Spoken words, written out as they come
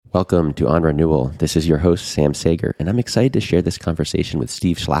Welcome to On Renewal. This is your host, Sam Sager, and I'm excited to share this conversation with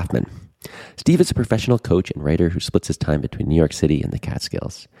Steve Schlafman. Steve is a professional coach and writer who splits his time between New York City and the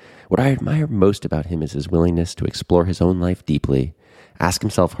Catskills. What I admire most about him is his willingness to explore his own life deeply, ask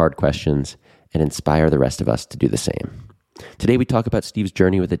himself hard questions, and inspire the rest of us to do the same. Today, we talk about Steve's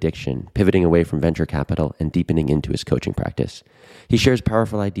journey with addiction, pivoting away from venture capital and deepening into his coaching practice. He shares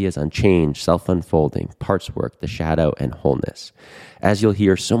powerful ideas on change, self-unfolding, parts work, the shadow, and wholeness. As you'll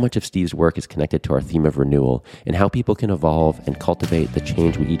hear, so much of Steve's work is connected to our theme of renewal and how people can evolve and cultivate the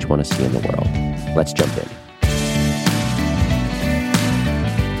change we each want to see in the world. Let's jump in.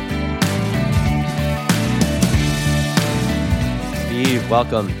 Steve,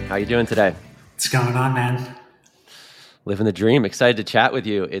 welcome. How you doing today? What's going on, man? Living the dream. Excited to chat with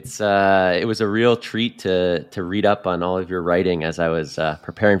you. It was a real treat to read up on all of your writing as I was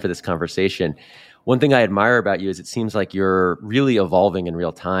preparing for this conversation. One thing I admire about you is it seems like you're really evolving in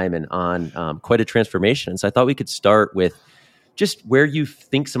real time and on quite a transformation. So I thought we could start with just where you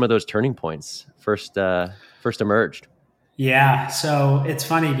think some of those turning points first emerged. Yeah, so it's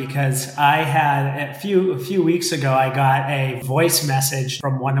funny because I had a few weeks ago, I got a voice message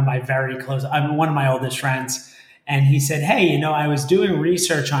from one of my oldest friends. And he said, hey, I was doing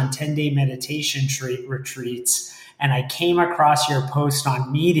research on 10-day meditation retreats, and I came across your post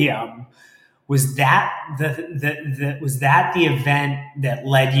on Medium. Was that the event that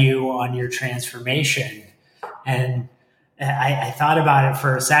led you on your transformation? And I thought about it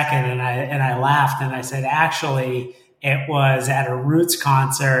for a second, and I laughed, and I said, actually, it was at a Roots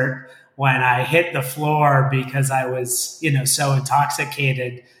concert when I hit the floor because I was, so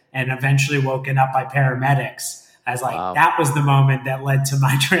intoxicated and eventually woken up by paramedics. I was like, wow. That was the moment that led to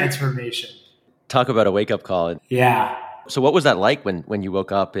my transformation. Talk about a wake-up call. Yeah. So what was that like when you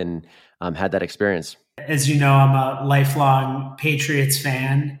woke up and had that experience? As you know, I'm a lifelong Patriots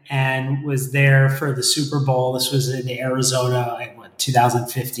fan and was there for the Super Bowl. This was in Arizona,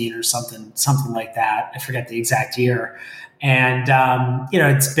 2015 or something like that. I forget the exact year. And,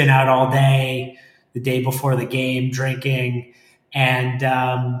 it's been out all day, the day before the game, drinking. And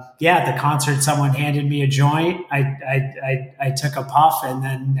at the concert, someone handed me a joint. I took a puff, and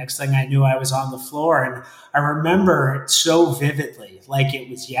then next thing I knew, I was on the floor. And I remember it so vividly, like it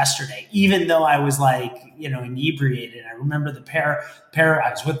was yesterday. Even though I was inebriated, I remember the pair.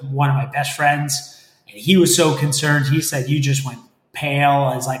 I was with one of my best friends, and he was so concerned. He said, "You just went pale."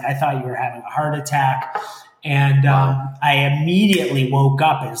 I was like, "I thought you were having a heart attack." And I immediately woke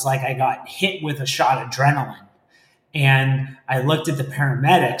up. It was like I got hit with a shot of adrenaline. And I looked at the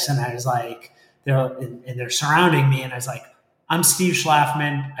paramedics and I was like, they're surrounding me. And I was like, I'm Steve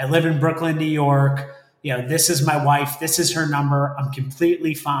Schlafman. I live in Brooklyn, New York. This is my wife. This is her number. I'm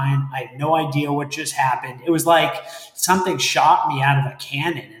completely fine. I have no idea what just happened. It was like something shot me out of a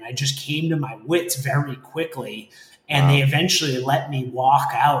cannon. And I just came to my wits very quickly. And They eventually let me walk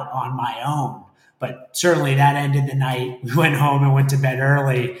out on my own. But certainly that ended the night. We went home and went to bed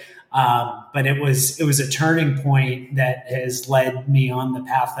early. But it was a turning point that has led me on the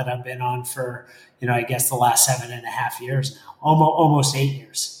path that I've been on for, I guess the last 7.5 years now, almost 8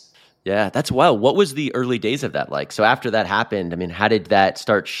 years. Yeah, that's wild. What was the early days of that like? So after that happened, how did that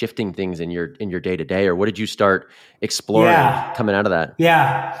start shifting things in your day to day, or what did you start exploring coming out of that?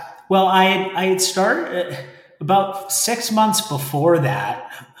 Yeah. Well, I had started about 6 months before that.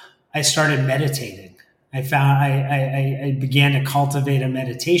 I started meditating. I began to cultivate a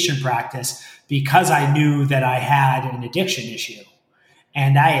meditation practice because I knew that I had an addiction issue,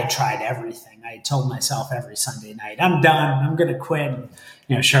 and I had tried everything. I told myself every Sunday night, I'm done. I'm going to quit.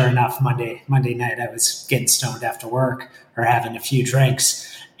 And, sure enough, Monday night, I was getting stoned after work or having a few drinks.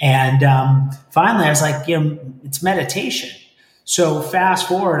 And finally I was like, it's meditation. So fast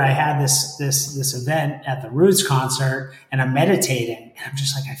forward, I had this event at the Roots concert, and I'm meditating, and I'm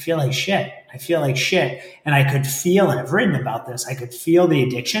just like, I feel like shit. And I could feel, and I've written about this, I could feel the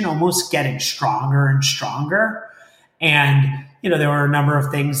addiction almost getting stronger and stronger. And, there were a number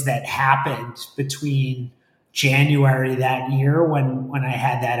of things that happened between January that year when I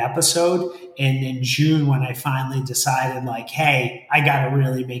had that episode, and in June when I finally decided hey, I got to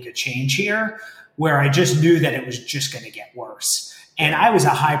really make a change here, where I just knew that it was just going to get worse. And I was a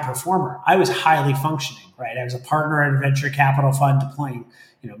high performer. I was highly functioning, right? I was a partner at a venture capital fund deploying,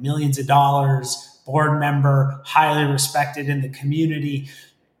 millions of dollars, board member, highly respected in the community.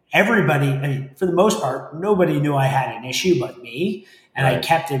 Everybody, for the most part, nobody knew I had an issue but me. And right. I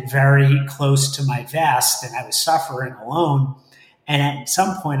kept it very close to my vest, and I was suffering alone. And at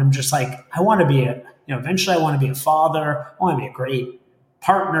some point, I'm just like, I want to be eventually I want to be a father. I want to be a great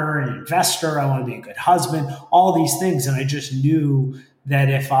partner, an investor. I want to be a good husband, all these things. And I just knew that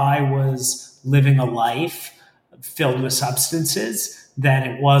if I was living a life filled with substances,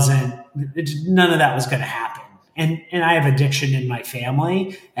 then none of that was going to happen. And I have addiction in my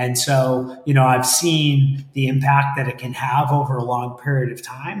family. And so, I've seen the impact that it can have over a long period of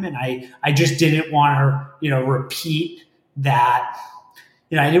time. And I just didn't want to, repeat that.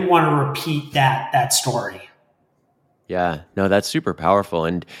 I didn't want to repeat that story. Yeah, no, that's super powerful.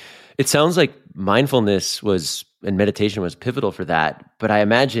 And it sounds like mindfulness and meditation was pivotal for that. But I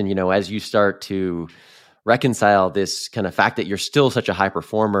imagine, as you start to reconcile this kind of fact that you're still such a high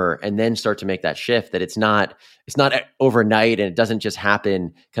performer and then start to make that shift, that it's not overnight and it doesn't just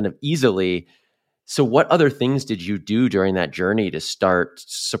happen kind of easily. So what other things did you do during that journey to start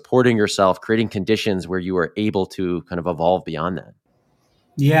supporting yourself, creating conditions where you were able to kind of evolve beyond that?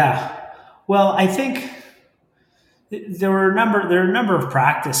 Yeah. Well, I think there are a number of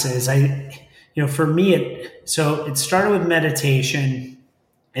practices. For me, it started with meditation.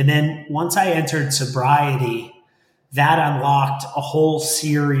 And then once I entered sobriety, that unlocked a whole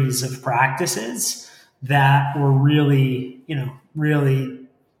series of practices that were really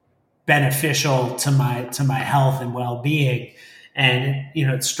beneficial to my health and well-being. And,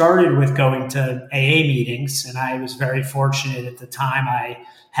 it started with going to AA meetings. And I was very fortunate at the time. I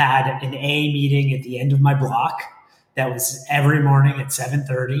had an AA meeting at the end of my block that was every morning at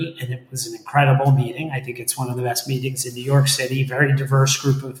 7:30. And it was an incredible meeting. I think it's one of the best meetings in New York City, very diverse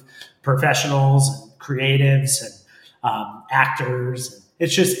group of professionals and creatives and actors.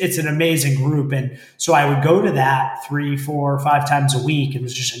 It's an amazing group. And so I would go to that 3, 4, 5 times a week. It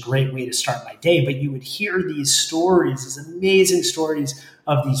was just a great way to start my day. But you would hear these stories, these amazing stories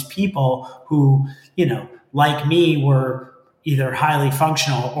of these people who, like me, were either highly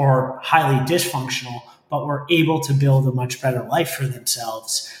functional or highly dysfunctional, but were able to build a much better life for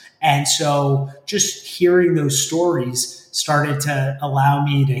themselves. And so just hearing those stories started to allow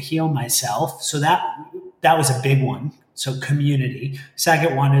me to heal myself. So that was a big one. So community.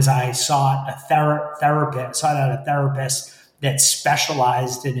 Second one is I sought out a therapist that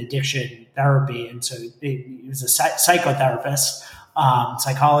specialized in addiction therapy. And so he was a psychotherapist,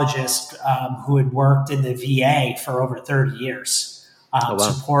 psychologist who had worked in the VA for over 30 years,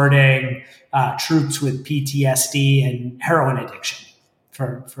 supporting troops with PTSD and heroin addiction,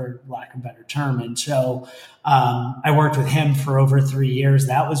 for lack of a better term. And so I worked with him for over 3 years.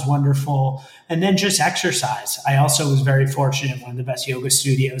 That was wonderful. And then just exercise. I also was very fortunate. One of the best yoga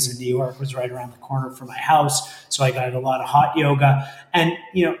studios in New York was right around the corner from my house. So I got a lot of hot yoga. And,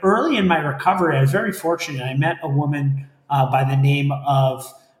 early in my recovery, I was very fortunate. I met a woman by the name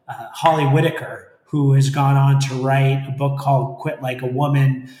of Holly Whitaker, who has gone on to write a book called Quit Like a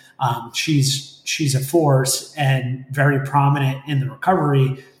Woman. She's a force and very prominent in the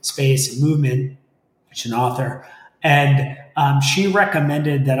recovery space and movement. She's an author. And she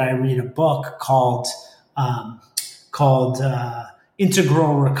recommended that I read a book called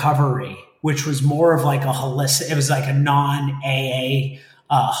Integral Recovery, which was more of like a holistic, it was like a non-AA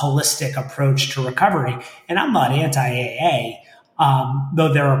holistic approach to recovery. And I'm not anti-AA,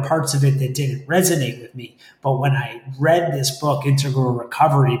 though there are parts of it that didn't resonate with me. But when I read this book, Integral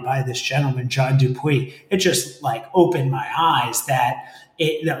Recovery, by this gentleman, John Dupuy, it just like opened my eyes that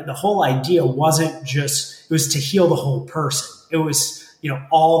the whole idea wasn't just, it was to heal the whole person. It was,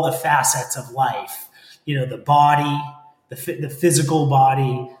 all the facets of life, the body, the physical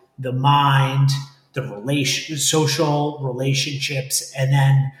body, the mind, the social relationships, and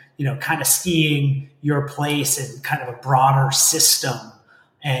then, kind of seeing your place in kind of a broader system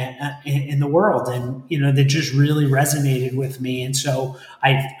in the world. And, that just really resonated with me. And so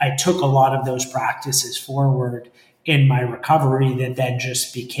I took a lot of those practices forward in my recovery that then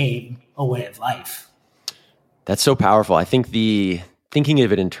just became a way of life. That's so powerful. I think thinking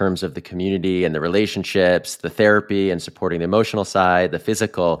of it in terms of the community and the relationships, the therapy and supporting the emotional side, the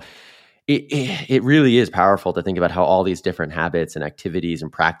physical, it really is powerful to think about how all these different habits and activities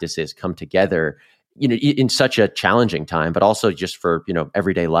and practices come together, in such a challenging time, but also just for,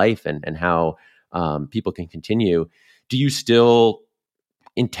 everyday life and how people can continue. Do you still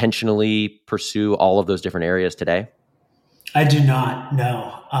intentionally pursue all of those different areas today? I do not,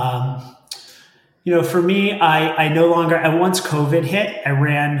 no. For me, I no longer, once COVID hit,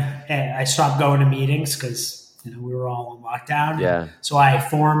 I stopped going to meetings because, we were all on lockdown. Yeah. So I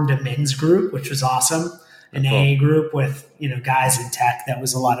formed a men's group, which was awesome. An AA group with, guys in tech. That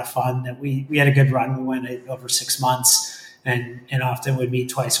was a lot of fun. That we had a good run. We went over 6 months and often would meet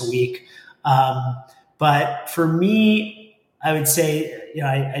twice a week. But for me, I would say,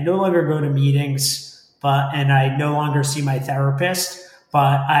 I no longer go to meetings, and I no longer see my therapist.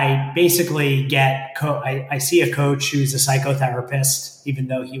 But I basically I see a coach who's a psychotherapist, even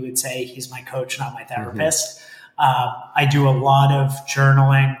though he would say he's my coach, not my therapist. I do a lot of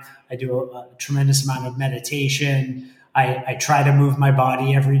journaling. I do a tremendous amount of meditation. I try to move my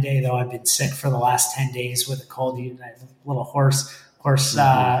body every day, though I've been sick for the last 10 days with a cold. I have a little hoarse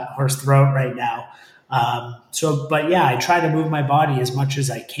throat right now. But yeah, I try to move my body as much as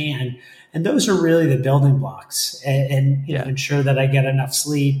I can. And those are really the building blocks, and ensure that I get enough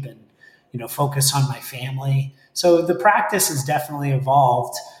sleep and, focus on my family. So the practice has definitely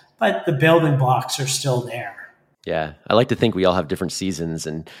evolved, but the building blocks are still there. Yeah. I like to think we all have different seasons,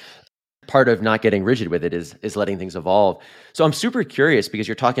 and part of not getting rigid with it is letting things evolve. So I'm super curious because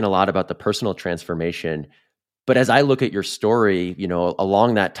you're talking a lot about the personal transformation. But as I look at your story,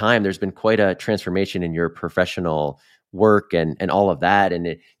 along that time, there's been quite a transformation in your professional work and all of that.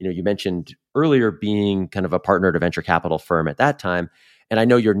 And you mentioned earlier being kind of a partner at a venture capital firm at that time. And I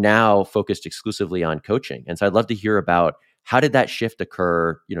know you're now focused exclusively on coaching. And so I'd love to hear about how did that shift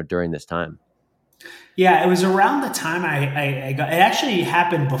occur, during this time? Yeah, it was around the time I got, it actually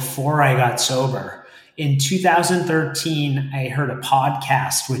happened before I got sober. In 2013, I heard a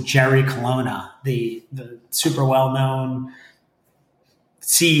podcast with Jerry Colonna, the super well-known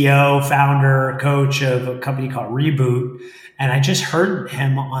CEO, founder, coach of a company called Reboot. And I just heard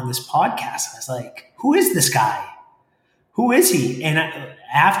him on this podcast. I was like, who is this guy? Who is he? And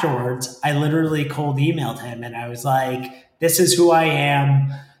afterwards, I literally cold emailed him and I was like, this is who I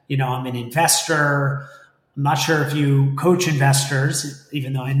am. I'm an investor. I'm not sure if you coach investors,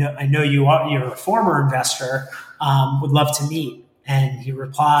 even though I know you're a former investor. Would love to meet. And he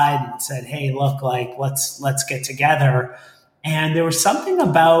replied and said, hey, look, let's get together. And there was something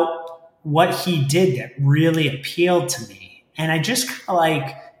about what he did that really appealed to me. And I just kind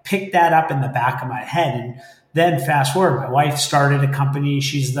of picked that up in the back of my head. And then fast forward, my wife started a company.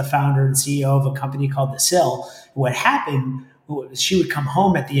 She's the founder and CEO of a company called The Sill. What happened, she would come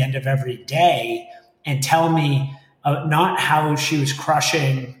home at the end of every day and tell me not how she was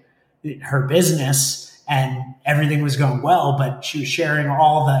crushing her business and everything was going well, but she was sharing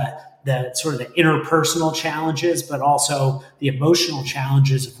all the sort of the interpersonal challenges, but also the emotional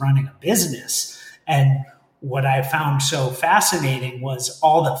challenges of running a business. And what I found so fascinating was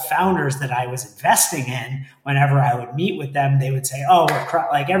all the founders that I was investing in, whenever I would meet with them, they would say, oh,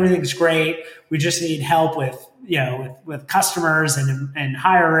 everything's great. We just need help with customers and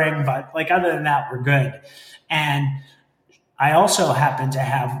hiring. But other than that, we're good. And I also happen to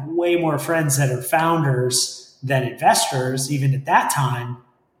have way more friends that are founders than investors, even at that time.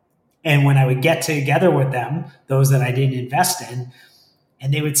 And when I would get together with them, those that I didn't invest in,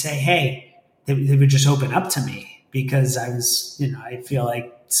 and they would say, hey, they would just open up to me because I was, I feel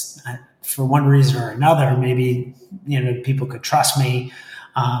like for one reason or another, maybe, people could trust me,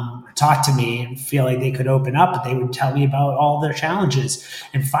 talk to me and feel like they could open up, but they would tell me about all their challenges.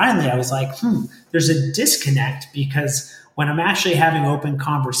 And finally I was like, there's a disconnect, because when I'm actually having open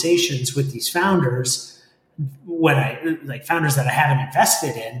conversations with these founders, founders that I haven't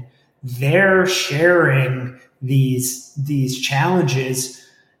invested in, they're sharing these challenges.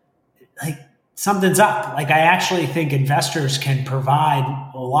 Something's up. I actually think investors can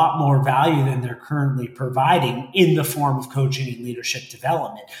provide a lot more value than they're currently providing in the form of coaching and leadership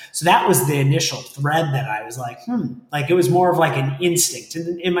development. So that was the initial thread that I was like, it was more of an instinct.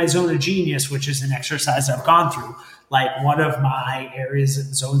 And in my zone of genius, which is an exercise I've gone through, one of my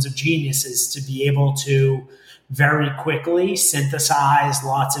zones of genius is to be able to very quickly synthesize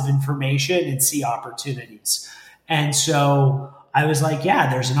lots of information and see opportunities. And so I was like,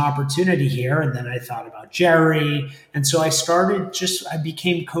 yeah, there's an opportunity here. And then I thought about Jerry. And so I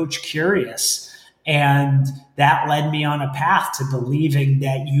became coach curious. And that led me on a path to believing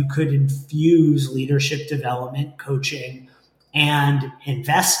that you could infuse leadership development, coaching, and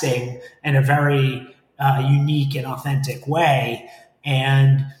investing in a very unique and authentic way.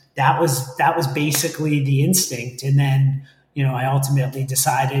 And that was basically the instinct. And then, I ultimately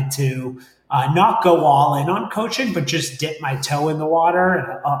decided to not go all in on coaching, but just dip my toe in the water.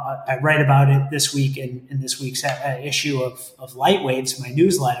 And I write about it this week in this week's issue of Lightweights, my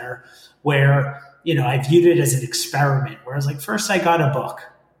newsletter, where, I viewed it as an experiment, where I was like, first I got a book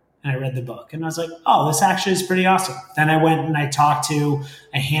and I read the book and I was like, oh, this actually is pretty awesome. Then I went and I talked to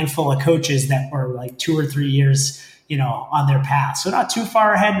a handful of coaches that were 2 or 3 years, on their path. So not too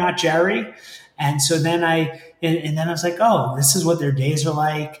far ahead, not Jerry. And so then I was like, oh, this is what their days are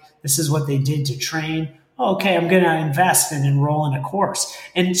like. This is what they did to train. Oh, okay, I'm going to invest and enroll in a course.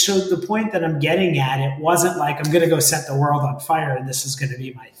 And so the point that I'm getting at, it wasn't like I'm going to go set the world on fire and this is going to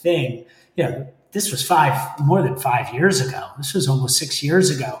be my thing. this was more than 5 years ago. This was almost 6 years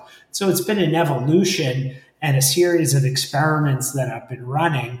ago. So it's been an evolution and a series of experiments that I've been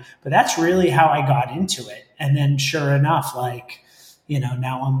running. But that's really how I got into it. And then sure enough,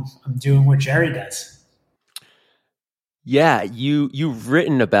 now I'm doing what Jerry does. Yeah, you've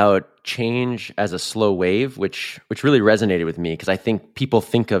written about change as a slow wave, which really resonated with me because I think people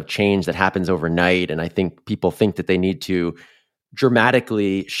think of change that happens overnight, and I think people think that they need to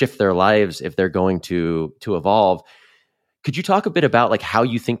dramatically shift their lives if they're going to evolve. Could you talk a bit about like how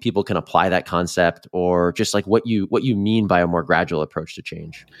you think people can apply that concept, or just like what you mean by a more gradual approach to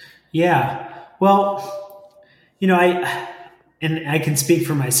change? Yeah. Well, I can speak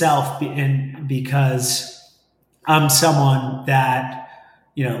for myself, and because I'm someone that,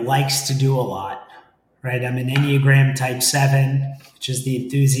 likes to do a lot, right? I'm an Enneagram type 7, which is the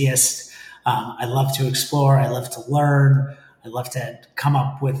enthusiast. I love to explore. I love to learn. I love to come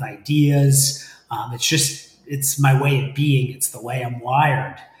up with ideas. It's my way of being. It's the way I'm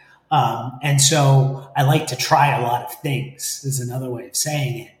wired. And so I like to try a lot of things, is another way of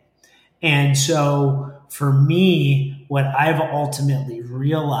saying it. And so for me, what I've ultimately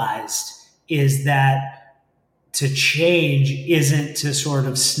realized is that to change isn't to sort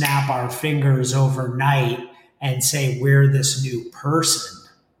of snap our fingers overnight and say we're this new person,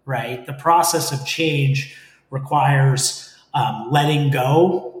 right? The process of change requires letting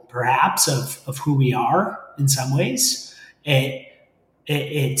go, perhaps, of who we are in some ways.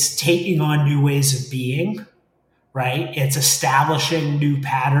 It's taking on new ways of being, right? It's establishing new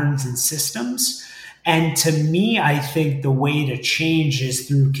patterns and systems. And to me, I think the way to change is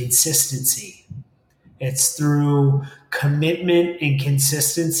through consistency. It's through commitment and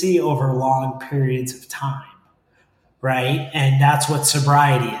consistency over long periods of time, right? And that's what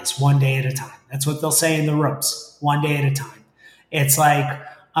sobriety is, one day at a time. That's what they'll say in the rooms, one day at a time. It's like,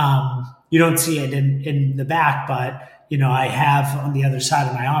 you don't see it in the back, but I have on the other side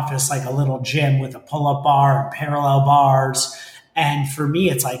of my office like a little gym with a pull-up bar and parallel bars. And for me,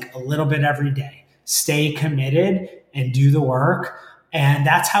 it's like a little bit every day. Stay committed and do the work. And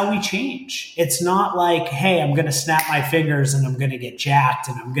that's how we change. It's not like, hey, I'm going to snap my fingers and I'm going to get jacked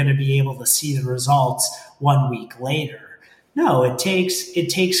and I'm going to be able to see the results 1 week later. No, it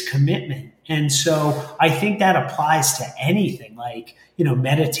takes commitment. And so I think that applies to anything. Like,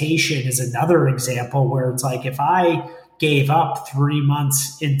 meditation is another example where it's like, if I gave up 3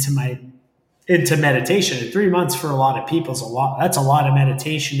 months into meditation, and 3 months for a lot of people is a lot. That's a lot of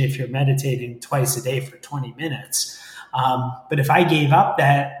meditation if you're meditating twice a day for 20 minutes. But if I gave up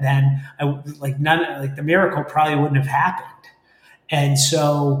that, then the miracle probably wouldn't have happened. And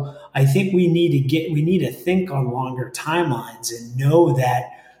so I think we need to think on longer timelines and know that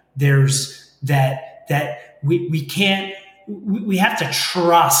we have to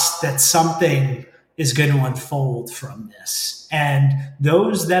trust that something is going to unfold from this. And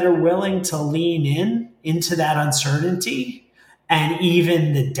those that are willing to lean into that uncertainty and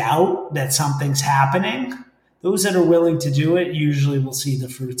even the doubt that something's happening, those that are willing to do it usually will see the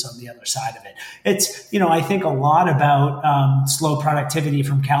fruits on the other side of it. It's, I think a lot about slow productivity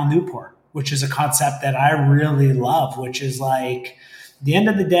from Cal Newport, which is a concept that I really love, which is like, at the end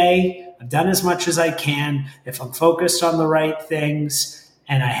of the day, I've done as much as I can. If I'm focused on the right things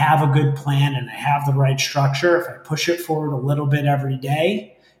and I have a good plan and I have the right structure, if I push it forward a little bit every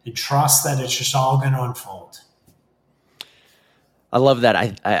day and trust that it's just all going to unfold. I love that.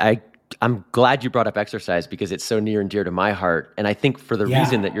 I'm glad you brought up exercise because it's so near and dear to my heart. And I think for the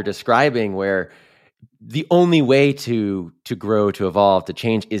reason that you're describing, where the only way to grow, to evolve, to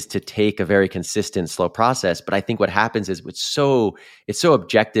change is to take a very consistent, slow process. But I think what happens is it's so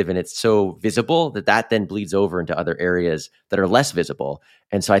objective and it's so visible that then bleeds over into other areas that are less visible.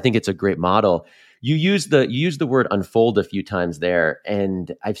 And so I think it's a great model. You use the word unfold a few times there,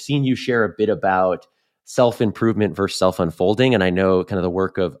 and I've seen you share a bit about self-improvement versus self-unfolding. And I know kind of the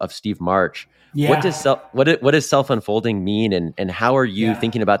work of Steve March. Yeah. What does self-unfolding mean, and how are you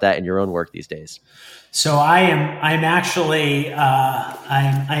thinking about that in your own work these days? So I'm actually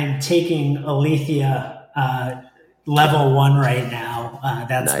I'm taking Alethea level 1 right now.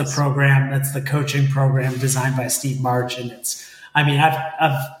 That's nice. The program. That's the coaching program designed by Steve March, and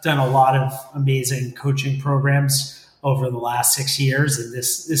I've done a lot of amazing coaching programs over the last 6 years, and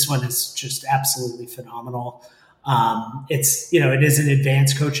this one is just absolutely phenomenal. It is an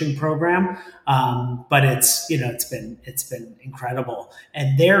advanced coaching program, but it's been incredible.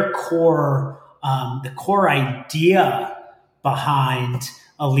 And their the core idea behind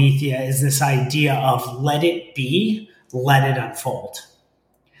Alethea is this idea of let it be, let it unfold.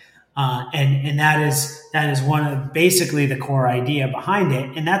 And that is one of basically the core idea behind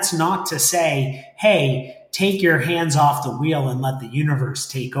it. And that's not to say, hey, take your hands off the wheel and let the universe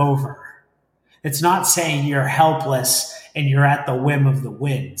take over. It's not saying you're helpless and you're at the whim of the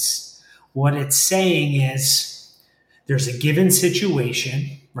winds. What it's saying is there's a given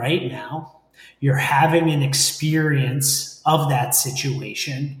situation right now. You're having an experience of that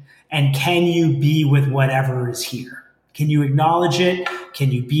situation. And can you be with whatever is here? Can you acknowledge it?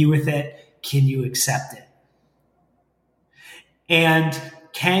 Can you be with it? Can you accept it? And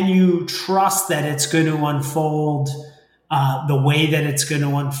can you trust that it's going to unfold the way that it's going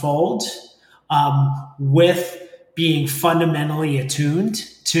to unfold, with being fundamentally attuned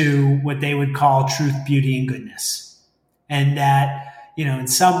to what they would call truth, beauty, and goodness? And that, in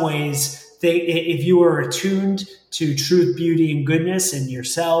some ways, if you are attuned to truth, beauty, and goodness in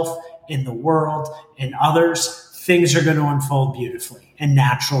yourself, in the world, in others, things are going to unfold beautifully and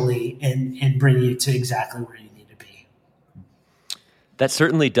naturally and bring you to exactly where you need to be. That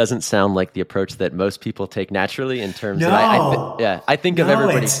certainly doesn't sound like the approach that most people take naturally in terms of, I think of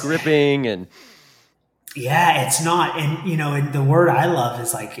everybody gripping and. Yeah, it's not. And, and the word I love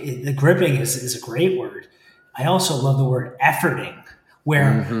is the gripping is a great word. I also love the word efforting,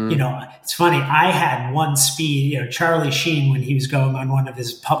 where, it's funny. I had one speed, Charlie Sheen, when he was going on one of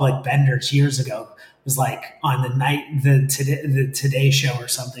his public benders years ago, was like on the Today Show or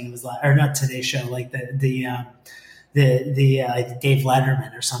something. It was like, or not Today Show, like the Dave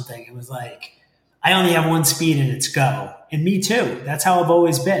Letterman or something. It was like, I only have one speed and it's go. And me too. That's how I've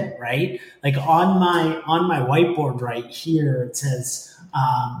always been, right? Like on my whiteboard right here, it says,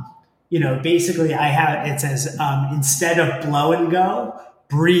 basically it says, instead of blow and go,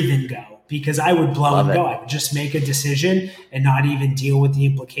 breathe and go. Because I would blow and go. I would just make a decision and not even deal with the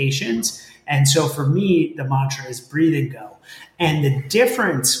implications. And so for me, the mantra is breathe and go. And the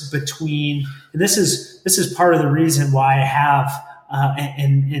difference between, and this is part of the reason why I have,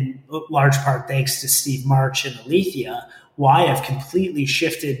 in large part thanks to Steve March and Alethea, why I've completely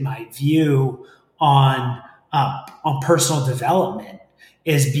shifted my view on personal development,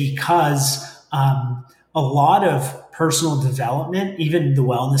 is because a lot of personal development, even the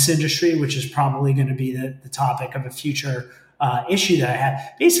wellness industry, which is probably going to be the topic of a future issue that I have,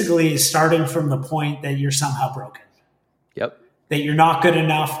 basically is starting from the point that you're somehow broken. Yep. That you're not good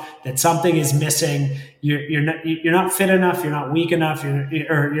enough, that something is missing, you're not fit enough, you're not weak enough,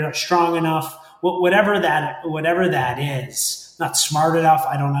 you're not strong enough, whatever that is, not smart enough,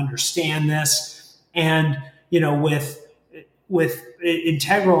 I don't understand this. And, with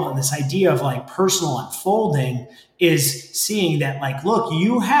integral and this idea of like personal unfolding is seeing that like, look,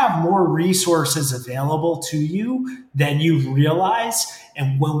 you have more resources available to you than you realize.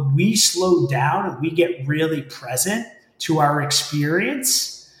 And when we slow down and we get really present to our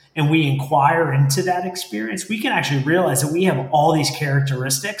experience and we inquire into that experience, we can actually realize that we have all these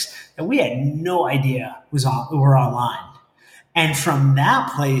characteristics that we had no idea were online. And from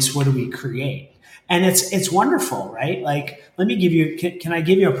that place, what do we create? And it's wonderful, right? Like, let me give you, can I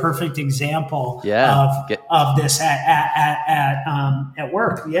give you a perfect example of this at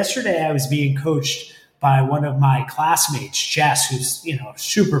work? Yesterday, I was being coached by one of my classmates, Jess, who's,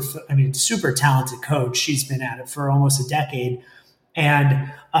 super talented coach. She's been at it for almost a decade.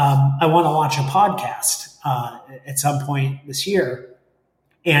 And I want to launch a podcast at some point this year.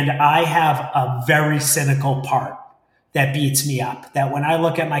 And I have a very cynical part that beats me up, that when I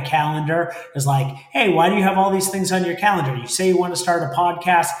look at my calendar is like, hey, why do you have all these things on your calendar? You say you want to start a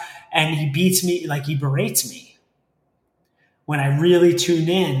podcast, and he beats me, like he berates me. When I really tune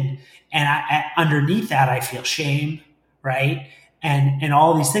in, and underneath that, I feel shame, right? And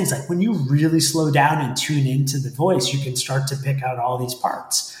all these things. Like when you really slow down and tune into the voice, you can start to pick out all these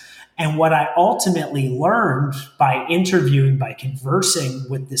parts. And what I ultimately learned by interviewing, by conversing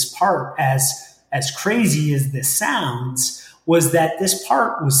with this part, as crazy as this sounds, was that this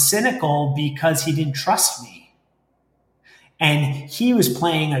part was cynical because he didn't trust me. And he was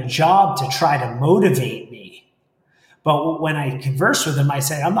playing a job to try to motivate me. But when I conversed with him, I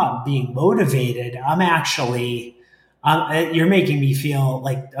said, I'm not being motivated. I'm actually, you're making me feel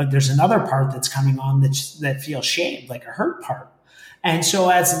like there's another part that's coming on that feels shamed, like a hurt part. And so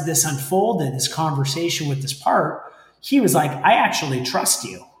as this unfolded, this conversation with this part, he was like, I actually trust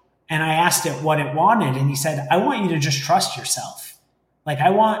you. And I asked it what it wanted. And he said, I want you to just trust yourself.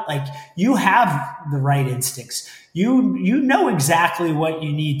 You have the right instincts. You know exactly what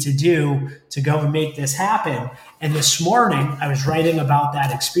you need to do to go and make this happen. And this morning I was writing about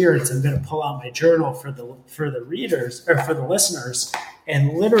that experience. I'm going to pull out my journal for the readers or for the listeners.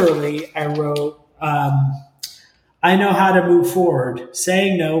 And literally I wrote, I know how to move forward,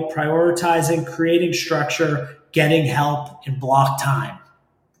 saying no, prioritizing, creating structure, getting help, and block time.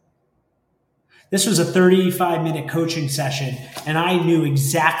 This was a 35-minute coaching session, and I knew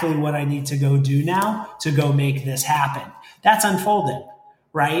exactly what I need to go do now to go make this happen. That's unfolding,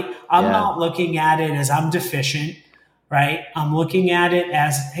 right? I'm not looking at it as I'm deficient, right? I'm looking at it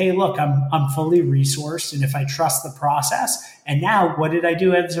as, hey, look, I'm fully resourced, and if I trust the process, and now what did I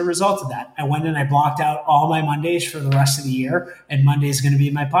do as a result of that? I went and I blocked out all my Mondays for the rest of the year, and Monday is going to be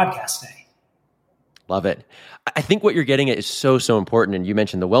my podcast day. Love it. I think what you're getting at is so, so important. And you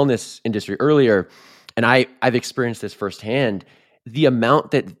mentioned the wellness industry earlier, and I've experienced this firsthand. The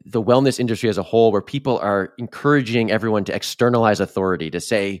amount that the wellness industry as a whole, where people are encouraging everyone to externalize authority, to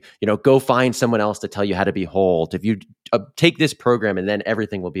say, go find someone else to tell you how to be whole. If you take this program and then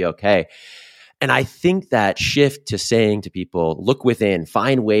everything will be okay. And I think that shift to saying to people, look within,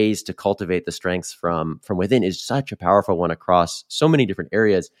 find ways to cultivate the strengths from within is such a powerful one across so many different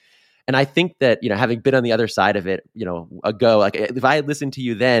areas. And I think that, having been on the other side of it, ago, like if I had listened to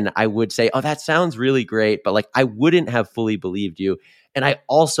you then, I would say, oh, that sounds really great. But like, I wouldn't have fully believed you. And I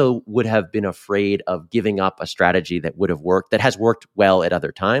also would have been afraid of giving up a strategy that would have worked, that has worked well at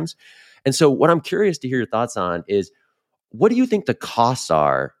other times. And so what I'm curious to hear your thoughts on is, what do you think the costs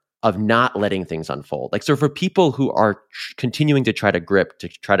are of not letting things unfold? Like, so for people who are continuing to try to grip, to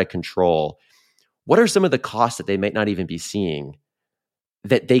try to control, what are some of the costs that they might not even be seeing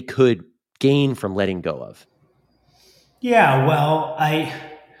that they could gain from letting go of? Yeah, well, I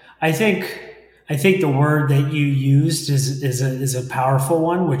think the word that you used is a powerful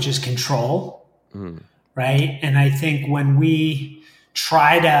one, which is control, right? And I think when we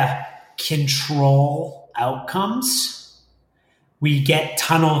try to control outcomes, we get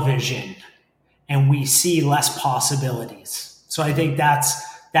tunnel vision and we see less possibilities. So I think that's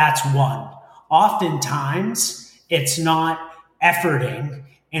one. Oftentimes, it's not efforting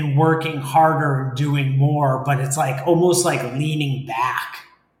and working harder and doing more, but it's like almost like leaning back,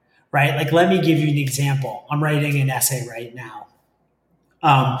 right? Like, let me give you an example. I'm writing an essay right now.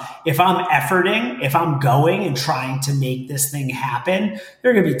 If I'm efforting, if I'm going and trying to make this thing happen,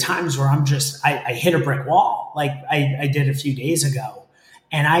 there are going to be times where I hit a brick wall, like I did a few days ago.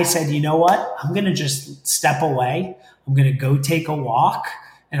 And I said, you know what? I'm going to just step away. I'm going to go take a walk,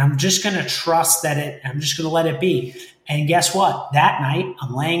 and I'm just going to trust I'm just going to let it be. And guess what? That night,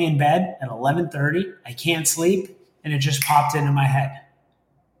 I'm laying in bed at 11:30. I can't sleep, and it just popped into my head.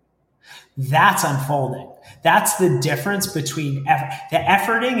 That's unfolding. That's the difference between effort. The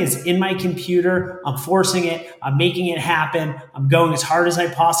efforting is in my computer. I'm forcing it. I'm making it happen. I'm going as hard as I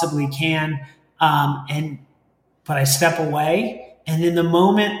possibly can. But I step away, and in the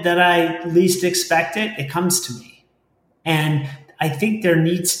moment that I least expect it, it comes to me. And I think there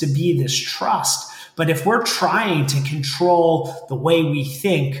needs to be this trust. But if we're trying to control the way we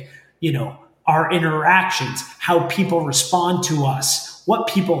think, our interactions, how people respond to us, what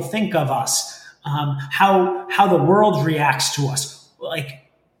people think of us, how the world reacts to us,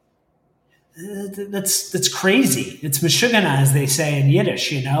 like that's crazy. It's Meshuggah, as they say in Yiddish.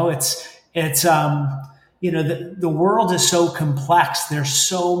 The world is so complex. There's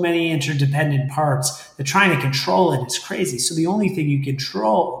so many interdependent parts that trying to control it is crazy. So the only thing you can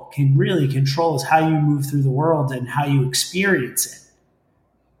really control is how you move through the world and how you experience it.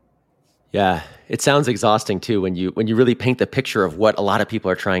 Yeah, it sounds exhausting too when you really paint the picture of what a lot of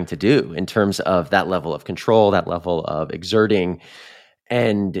people are trying to do in terms of that level of control, that level of exerting.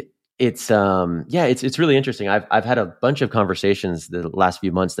 And it's really interesting. I've had a bunch of conversations the last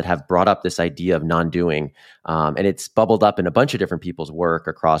few months that have brought up this idea of non-doing, and it's bubbled up in a bunch of different people's work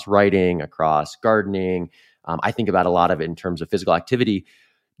across writing, across gardening. I think about a lot of it in terms of physical activity.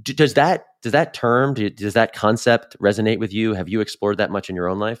 Does that concept resonate with you? Have you explored that much in your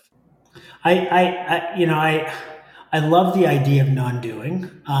own life? I love the idea of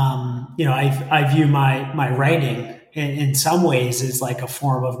non-doing. I view my writing in some ways as like a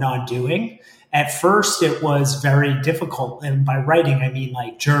form of non-doing. At first, it was very difficult. And by writing, I mean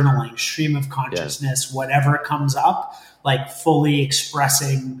like journaling, stream of consciousness, whatever comes up, like fully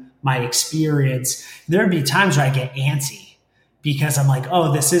expressing my experience. There'd be times where I get antsy because I'm like,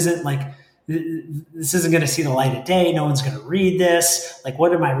 oh, this isn't going to see the light of day. No one's going to read this. Like,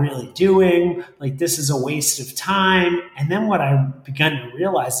 what am I really doing? Like, this is a waste of time. And then what I've begun to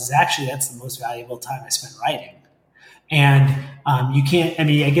realize is actually that's the most valuable time I spend writing. And you can't,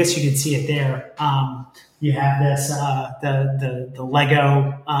 I guess you can see it there. You have this, the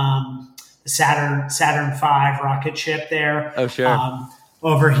Lego Saturn V rocket ship there. Oh, sure.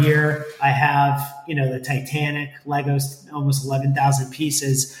 Over here, I have, the Titanic Legos, almost 11,000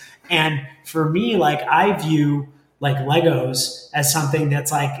 pieces. And for me, like I view like Legos as something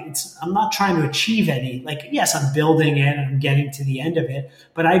that's like, I'm not trying to achieve any, like, yes, I'm building it and I'm getting to the end of it,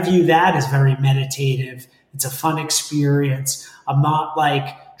 but I view that as very meditative. It's a fun experience. I'm not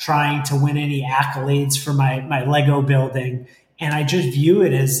like trying to win any accolades for my Lego building. And I just view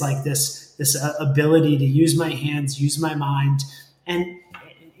it as like this ability to use my hands, use my mind. And,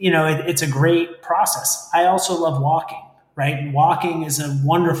 it's a great process. I also love walking, right? Walking is a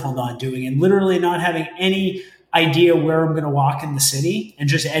wonderful non-doing, and literally not having any idea where I'm going to walk in the city and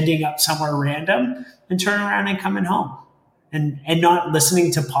just ending up somewhere random and turning around and coming home. And not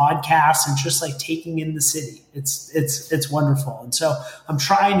listening to podcasts and just like taking in the city. It's wonderful. And so I'm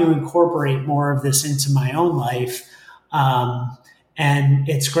trying to incorporate more of this into my own life. And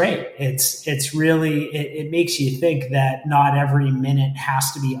it's great. It's really, it makes you think that not every minute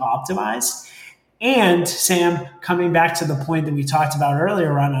has to be optimized. And Sam, coming back to the point that we talked about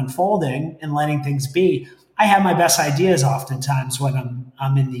earlier around unfolding and letting things be, I have my best ideas oftentimes when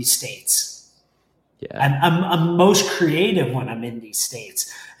I'm in these states. Yeah. I'm most creative when I'm in these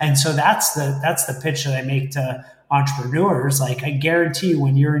states. And so that's the pitch that I make to entrepreneurs. Like, I guarantee you,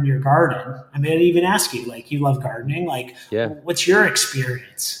 when you're in your garden, I mean, I'd even ask you, like, you love gardening, like, what's your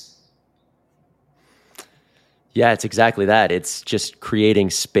experience? Yeah, it's exactly that. It's just creating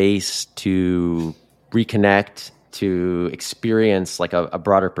space to reconnect, to experience like a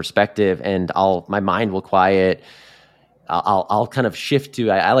broader perspective, and my mind will quiet. I'll kind of shift to,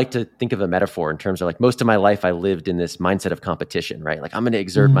 I like to think of a metaphor in terms of like, most of my life I lived in this mindset of competition, right? Like, I'm going to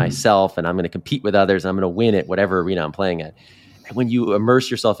exert myself and I'm going to compete with others and I'm going to win at whatever arena I'm playing at. And when you immerse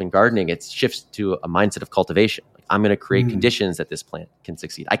yourself in gardening, it shifts to a mindset of cultivation. Like, I'm going to create conditions that this plant can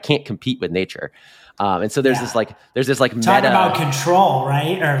succeed. I can't compete with nature. And so there's this talk meta about control,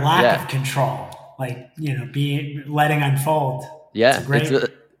 right? Or lack of control, like, letting unfold.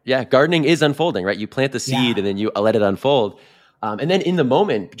 Yeah. Gardening is unfolding, right? You plant the seed and then you let it unfold. And then in the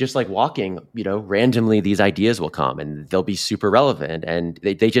moment, just like walking, randomly these ideas will come and they'll be super relevant, and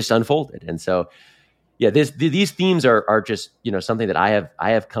they just unfolded. And so, these themes are just, something that I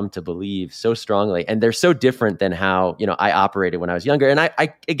have come to believe so strongly, and they're so different than how, I operated when I was younger. And I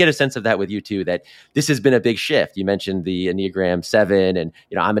get a sense of that with you too, that this has been a big shift. You mentioned the Enneagram 7, and,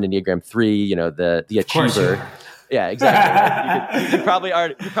 I'm an Enneagram 3, the achiever. Yeah, exactly.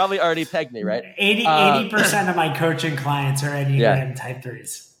 Right? You probably already pegged me, right? 80% of my coaching clients are Enneagram type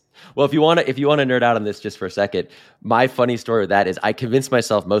 3s. Well, if you want to nerd out on this just for a second, my funny story with that is I convinced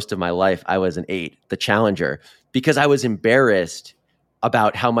myself most of my life I was an 8, the challenger, because I was embarrassed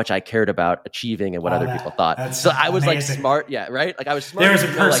about how much I cared about achieving and what other people thought. So I was like smart, right? Like, I was smart.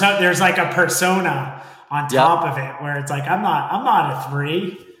 There's like a persona on top of it where it's like, I'm not a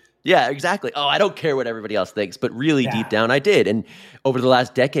 3. Yeah, exactly. Oh, I don't care what everybody else thinks, but really deep down I did. And over the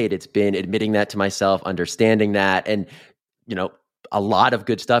last decade, it's been admitting that to myself, understanding that, and, a lot of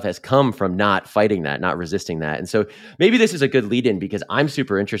good stuff has come from not fighting that, not resisting that. And so maybe this is a good lead in, because I'm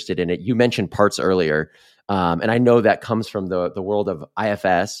super interested in it. You mentioned parts earlier, and I know that comes from the world of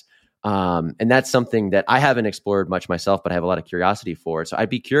IFS. And that's something that I haven't explored much myself, but I have a lot of curiosity for. So I'd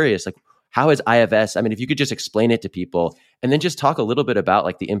be curious, like, how is IFS? I mean, if you could just explain it to people and then just talk a little bit about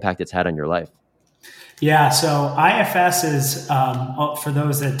like the impact it's had on your life. Yeah. So IFS is, for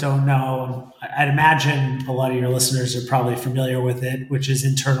those that don't know, I'd imagine a lot of your listeners are probably familiar with it, which is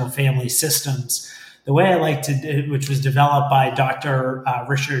internal family systems. The way I like to do, which was developed by Dr.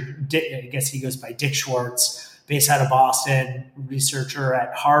 Richard, I guess he goes by Dick Schwartz, based out of Boston, researcher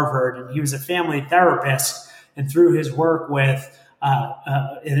at Harvard. And he was a family therapist. And through his work with,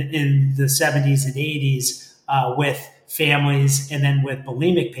 in the 70s and 80s, with families and then with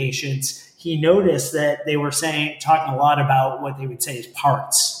bulimic patients, he noticed that they were talking a lot about what they would say is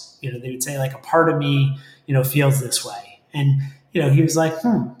parts. They would say, like, a part of me, feels this way. And, he was like,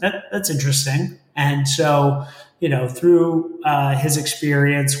 that's interesting. And so, through his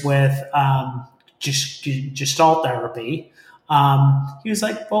experience with Gestalt therapy, he was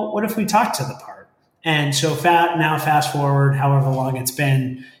like, well, what if we talk to the part? And so now fast forward, however long it's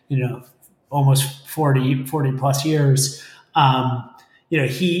been, almost 40 plus years,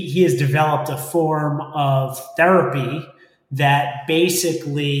 he has developed a form of therapy that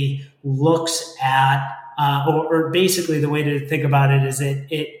basically looks at, or basically the way to think about it is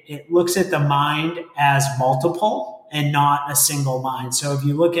it looks at the mind as multiple and not a single mind. So if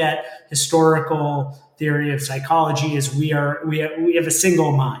you look at historical theory of psychology, is we have a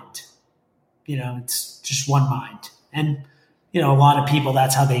single mind. It's just one mind. And, a lot of people,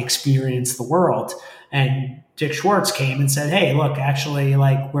 that's how they experience the world. And Dick Schwartz came and said, hey, look, actually,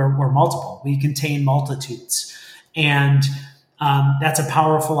 like, we're multiple. We contain multitudes. And that's a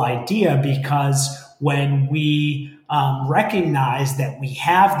powerful idea, because when we recognize that we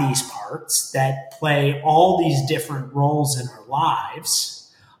have these parts that play all these different roles in our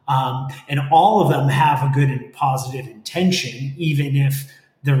lives, and all of them have a good and positive intention, even if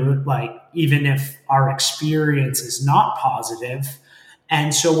our experience is not positive.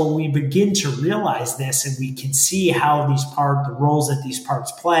 And so when we begin to realize this and we can see how the roles that these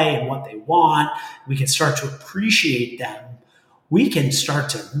parts play and what they want, we can start to appreciate them. We can start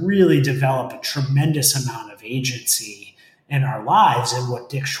to really develop a tremendous amount of agency in our lives. And what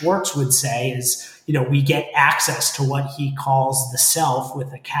Dick Schwartz would say is, we get access to what he calls the self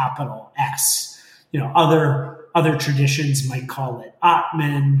with a capital S. Other traditions might call it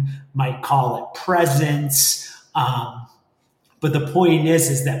Atman, might call it presence. But the point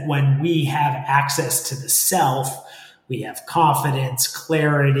is that when we have access to the self, we have confidence,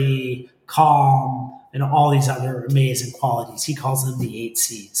 clarity, calm, and all these other amazing qualities. He calls them the 8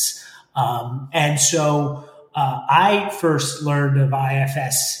 C's. And so I first learned of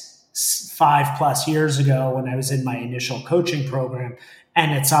IFS 5+ years ago when I was in my initial coaching program.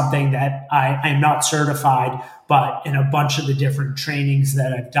 And it's something that I'm not certified, but in a bunch of the different trainings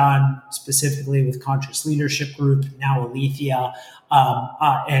that I've done, specifically with Conscious Leadership Group, now Alethea,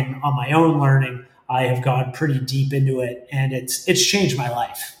 and on my own learning, I have gone pretty deep into it, and it's changed my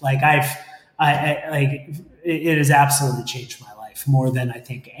life. It has absolutely changed my life more than I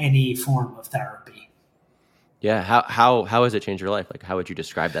think any form of therapy. Yeah. How has it changed your life? How would you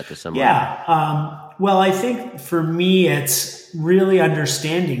describe that to someone? Yeah. Well, I think for me, it's really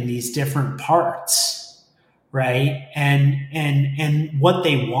understanding these different parts, right? And what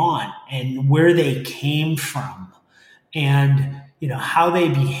they want and where they came from, and, how they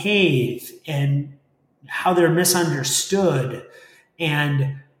behave and how they're misunderstood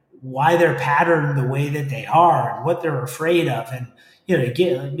and why they're patterned the way that they are and what they're afraid of. And,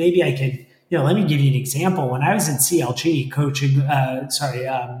 maybe I could, let me give you an example. When I was in CLG coaching,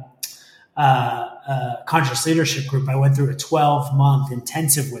 Conscious Leadership Group, I went through a 12-month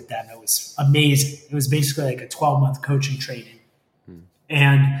intensive with them. It was amazing. It was basically like a 12-month coaching training.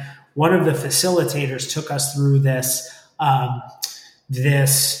 And one of the facilitators took us through this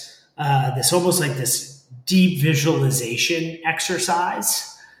almost like this deep visualization exercise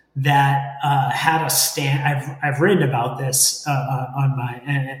that had us stand. I've written about this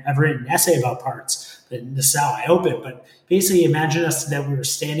I've written an essay about parts, but this is how I open. But basically, imagine us that we were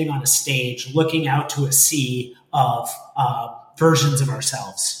standing on a stage, looking out to a sea of versions of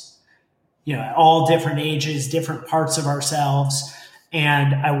ourselves. All different ages, different parts of ourselves.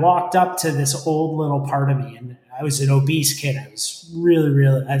 And I walked up to this old little part of me, and I was an obese kid. I was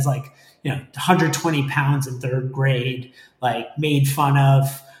really, I was 120 pounds in 3rd grade, made fun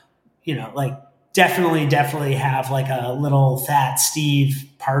of, definitely have a little fat Steve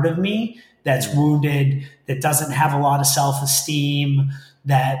part of me that's wounded, that doesn't have a lot of self-esteem,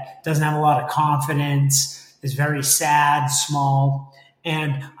 that doesn't have a lot of confidence, is very sad, small.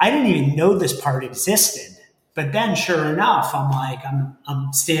 And I didn't even know this part existed. But then, sure enough,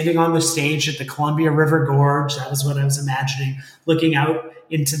 I'm standing on the stage at the Columbia River Gorge. That was what I was imagining, looking out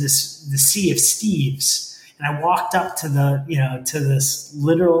into the sea of Steves. And I walked up to to this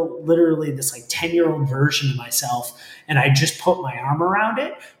literally this 10-year-old version of myself, and I just put my arm around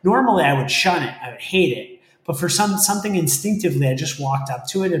it. Normally, I would shun it, I would hate it, but for something instinctively, I just walked up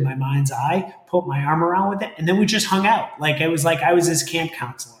to it in my mind's eye, put my arm around with it, and then we just hung out. It was like I was his camp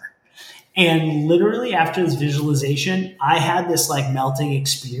counselor. And literally after this visualization, I had this melting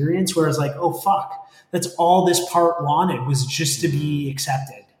experience where I was like, oh, fuck, that's all this part wanted, was just to be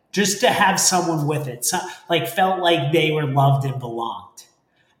accepted, just to have someone with it. So, felt like they were loved and belonged.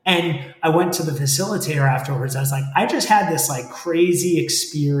 And I went to the facilitator afterwards. I was like, I just had this crazy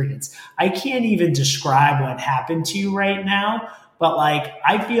experience. I can't even describe what happened to you right now, but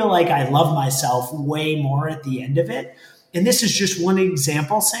I feel like I love myself way more at the end of it. And this is just one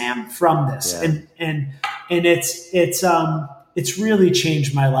example, Sam, from this. Yeah. And it's really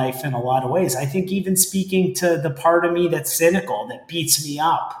changed my life in a lot of ways. I think even speaking to the part of me that's cynical, that beats me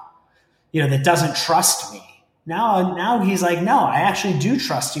up, that doesn't trust me. Now he's like, no, I actually do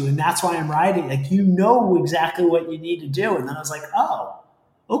trust you. And that's why I'm riding. You know exactly what you need to do. And then I was like, oh,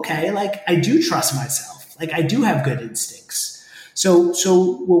 okay. I do trust myself. I do have good instincts. So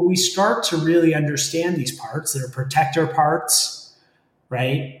when we start to really understand these parts, they're protector parts,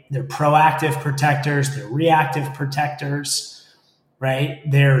 right? They're proactive protectors, they're reactive protectors, right?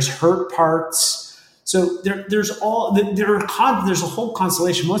 There's hurt parts. So there's a whole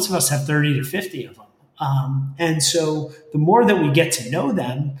constellation. Most of us have 30 to 50 of them. And so the more that we get to know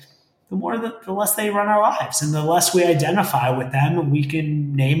them, the less they run our lives, and the less we identify with them, and we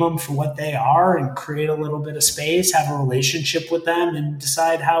can name them for what they are and create a little bit of space, have a relationship with them, and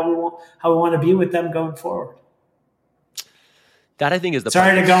decide how we want to be with them going forward. That I think is the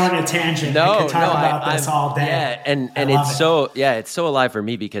Sorry to go on a tangent. I could talk about this all day. Yeah, and it's so alive for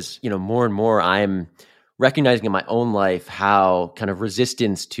me because more and more I'm recognizing in my own life how kind of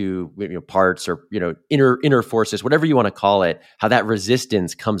resistance to parts or inner forces, whatever you want to call it, how that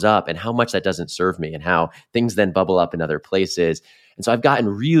resistance comes up and how much that doesn't serve me and how things then bubble up in other places. And so I've gotten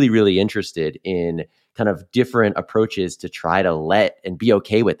really, really interested in kind of different approaches to try to let and be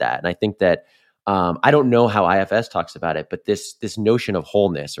okay with that. And I think that I don't know how IFS talks about it, but this notion of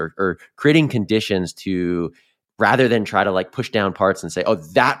wholeness or creating conditions to, rather than try to like push down parts and say, oh,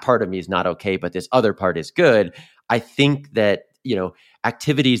 that part of me is not okay, but this other part is good. I think that,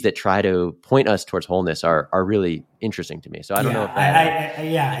 activities that try to point us towards wholeness are really interesting to me. So I don't know if that...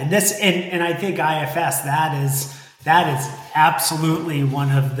 And I think IFS, that is absolutely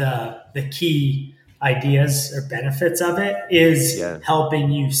one of the key ideas or benefits of it is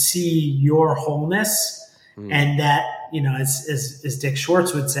helping you see your wholeness. And that, as Dick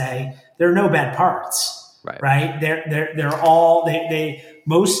Schwartz would say, there are no bad parts. Right. They're all,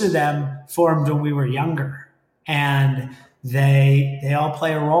 most of them formed when we were younger, and they all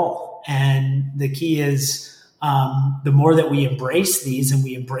play a role. And the key is, the more that we embrace these and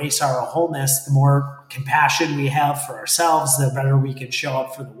we embrace our wholeness, the more compassion we have for ourselves, the better we can show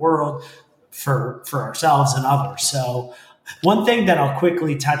up for the world, for ourselves and others. So one thing that I'll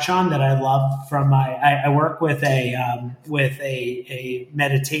quickly touch on that I love from I work with a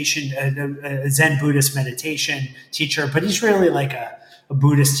meditation, a Zen Buddhist meditation teacher, but he's really like a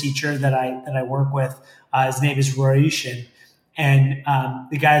Buddhist teacher that I work with. His name is Roy Ishin, and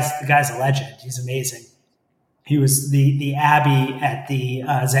the guy's a legend. He's amazing. He was the abbey at the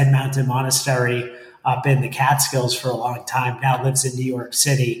Zen Mountain Monastery up in the Catskills for a long time. Now lives in New York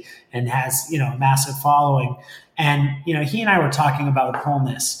City and has a massive following. And he and I were talking about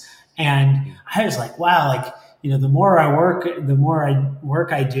wholeness, and I was like, wow, the more I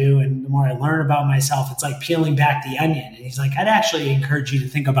work I do, and the more I learn about myself, it's like peeling back the onion. And he's like, I'd actually encourage you to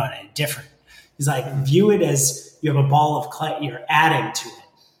think about it different. He's like, view it as you have a ball of clay, you're adding to it.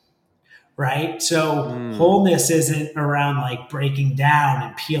 Right. So wholeness isn't around like breaking down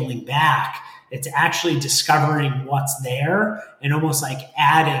and peeling back. It's actually discovering what's there and almost like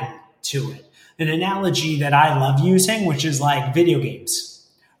adding to it. An analogy that I love using, which is like video games,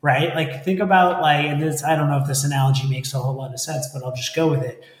 right? Like think about and this, I don't know if this analogy makes a whole lot of sense, but I'll just go with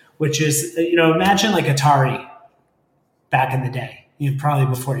it, which is, imagine like Atari back in the day, probably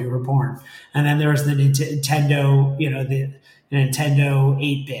before you were born. And then there was the Nintendo, the Nintendo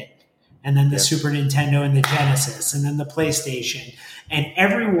 8-bit, and then the Super Nintendo and the Genesis, and then the PlayStation. And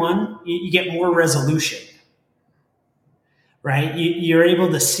everyone, you get more resolution, right? You're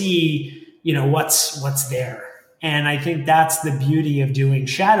able to see, what's there. And I think that's the beauty of doing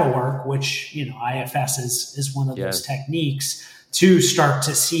shadow work, which, IFS is one of those techniques to start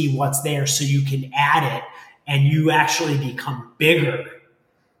to see what's there so you can add it and you actually become bigger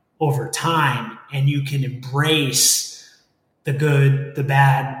over time, and you can embrace the good, the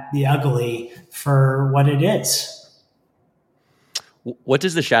bad, the ugly for what it is. What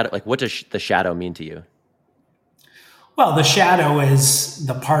does the shadow, what does the shadow mean to you? Well, the shadow is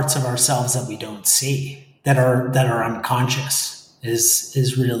the parts of ourselves that we don't see, that are unconscious,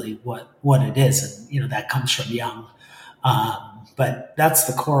 is really what it is. And, that comes from Jung. But that's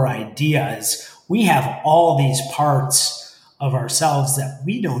the core idea, is we have all these parts of ourselves that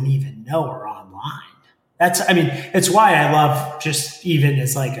we don't even know are online. It's why I love just even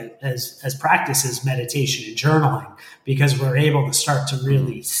as practices, meditation and journaling, because we're able to start to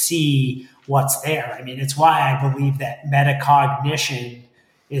really see what's there. It's why I believe that metacognition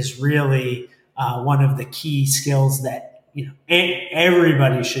is really one of the key skills that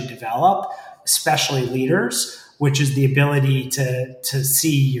everybody should develop, especially leaders, which is the ability to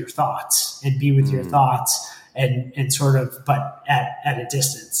see your thoughts and be with your thoughts and sort of, but at a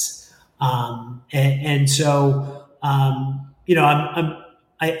distance. I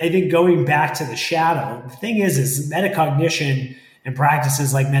think going back to the shadow, the thing is metacognition and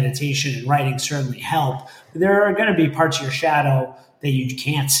practices like meditation and writing certainly help. But there are going to be parts of your shadow that you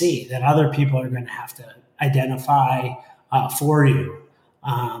can't see, that other people are going to have to identify for you.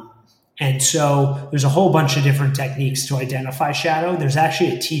 And so there's a whole bunch of different techniques to identify shadow. There's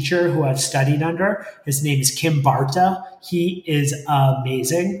actually a teacher who I've studied under. His name is Kim Barta. He is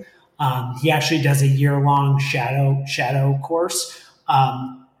amazing. He actually does a year-long shadow course.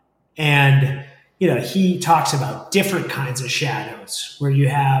 And he talks about different kinds of shadows where you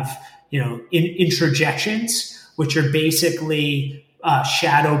have, introjections, which are basically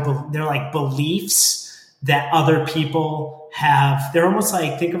they're like beliefs that other people have. They're almost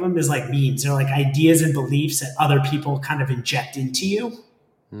like, think of them as like memes. They're like ideas and beliefs that other people kind of inject into you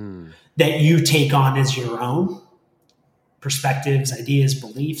that you take on as your own perspectives, ideas,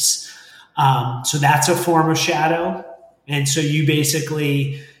 beliefs. So that's a form of shadow. And so you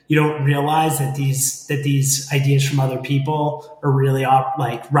don't realize that these ideas from other people are really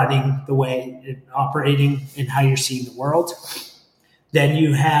running the way, operating in how you're seeing the world. Then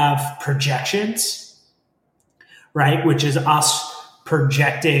you have projections, right? Which is us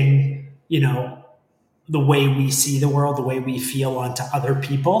projecting, the way we see the world, the way we feel onto other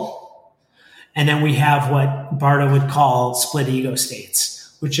people. And then we have what Barta would call split ego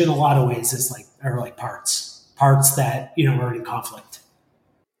states, which in a lot of ways are like parts that, are in conflict.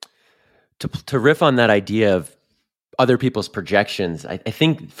 To riff on that idea of other people's projections, I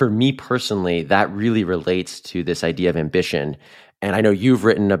think for me personally, that really relates to this idea of ambition. And I know you've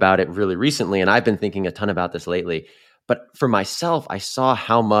written about it really recently, and I've been thinking a ton about this lately. But for myself, I saw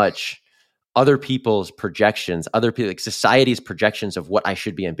how much other people's projections, like society's projections of what I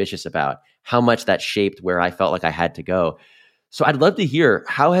should be ambitious about, how much that shaped where I felt like I had to go. So I'd love to hear,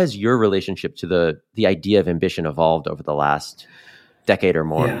 how has your relationship to the idea of ambition evolved over the last decade or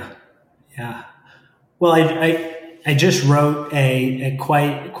more? Yeah. Well, I just wrote a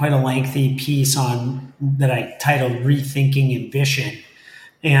quite a lengthy piece on that I titled "Rethinking Ambition,"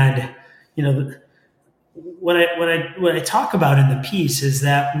 and what I talk about in the piece is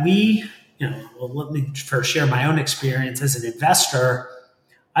that let me first share my own experience as an investor.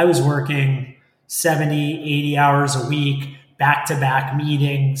 I was working 70, 80 hours a week, back-to-back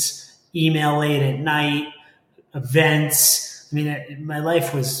meetings, email late at night, events. I mean, my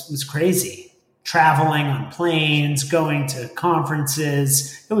life was crazy. Traveling on planes, going to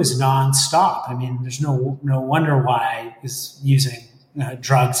conferences. It was nonstop. I mean, there's no wonder why I was using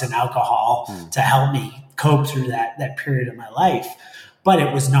drugs and alcohol to help me cope through that period of my life. But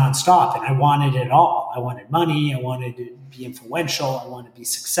it was nonstop, and I wanted it all. I wanted money. I wanted to be influential. I wanted to be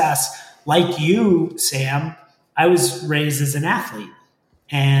success. Like you, Sam, I was raised as an athlete,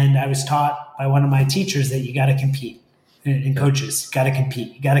 and I was taught by one of my teachers that you got to compete, and coaches, got to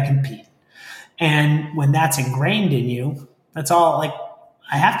compete. You got to compete. And when that's ingrained in you, that's all like,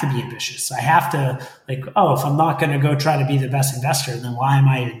 I have to be ambitious. I have to if I'm not going to go try to be the best investor, then why am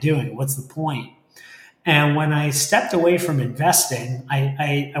I even doing it? What's the point? And when I stepped away from investing,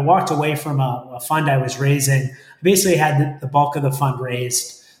 I walked away from a fund I was raising. I basically had the bulk of the fund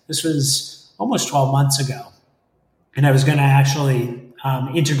raised. This was almost 12 months ago. And I was going to actually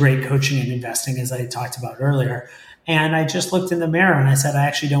integrate coaching and investing, as I talked about earlier. And I just looked in the mirror and I said, I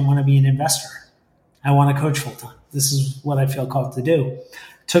actually don't want to be an investor. I want to coach full time. This is what I feel called to do. It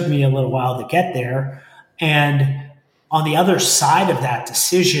took me a little while to get there. And on the other side of that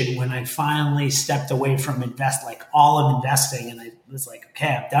decision, when I finally stepped away from all of investing, and I was like,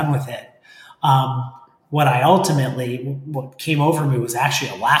 okay, I'm done with it. What came over me was actually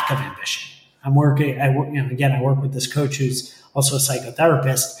a lack of ambition. I work with this coach who's also a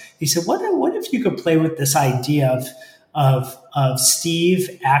psychotherapist. He said, what if you could play with this idea of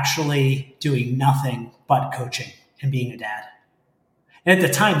Steve actually doing nothing but coaching and being a dad? And at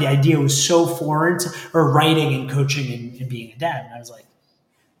the time, the idea was so foreign or writing and coaching and being a dad. And I was like,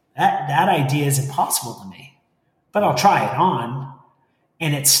 that idea is impossible to me, but I'll try it on.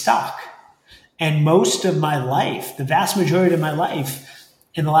 And it stuck. And most of my life, the vast majority of my life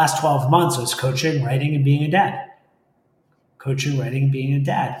in the last 12 months was coaching, writing, and being a dad. Coaching, writing, and being a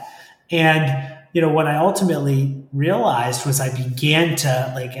dad. And, what I ultimately realized was I began to,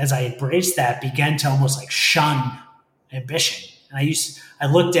 as I embraced that, began to almost shun ambition. And I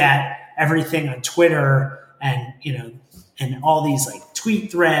looked at everything on Twitter and all these tweet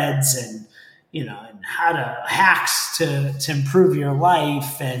threads and how to hacks to improve your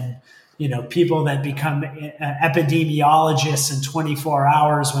life and, people that become epidemiologists in 24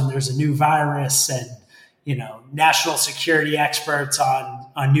 hours when there's a new virus and, national security experts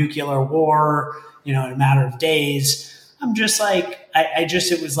on nuclear war, in a matter of days. I'm just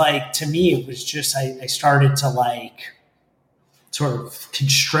it was to me, it was just, I started to sort of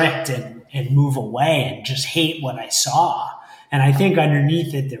constrict and move away and just hate what I saw. And I think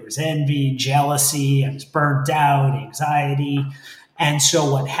underneath it, there was envy, jealousy, I was burnt out, anxiety. And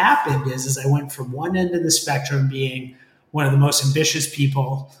so what happened is I went from one end of the spectrum being one of the most ambitious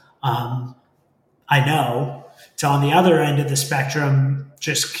people I know to on the other end of the spectrum,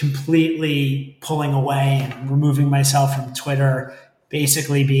 just completely pulling away and removing myself from Twitter,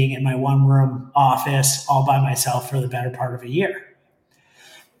 basically being in my one room office all by myself for the better part of a year.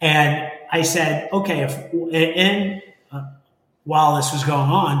 And I said, okay, while this was going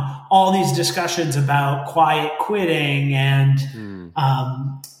on, all these discussions about quiet quitting and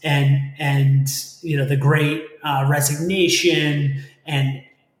the great resignation, and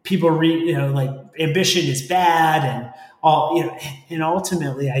people like ambition is bad, and all, and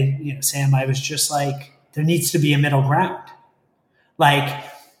ultimately Sam, I was just like, there needs to be a middle ground. Like,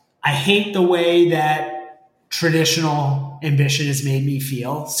 I hate the way that traditional ambition has made me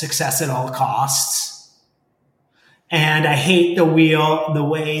feel, success at all costs. And I hate the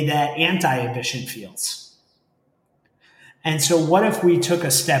way that anti-ambition feels. And so what if we took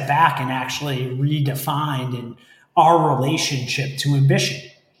a step back and actually redefined our relationship to ambition?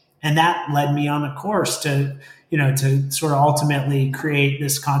 And that led me on a course to sort of ultimately create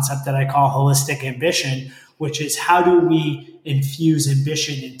this concept that I call holistic ambition, which is, how do we infuse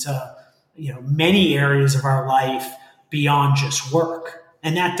ambition into many areas of our life beyond just work?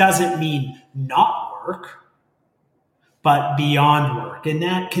 And that doesn't mean not work, but beyond work. And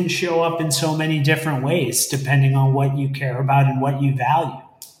that can show up in so many different ways, depending on what you care about and what you value.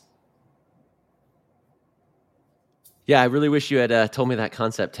 Yeah, I really wish you had told me that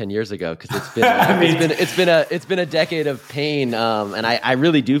concept 10 years ago, because it's been it's been a decade of pain, and I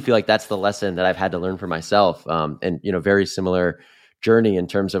really do feel like that's the lesson that I've had to learn for myself. And very similar journey in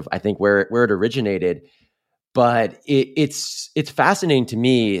terms of, I think, where it originated. But it's fascinating to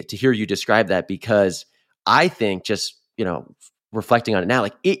me to hear you describe that, because I think, just reflecting on it now,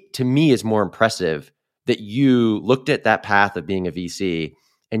 like, it to me is more impressive that you looked at that path of being a VC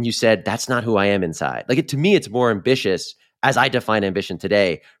and you said, that's not who I am inside. Like, to me, it's more ambitious, as I define ambition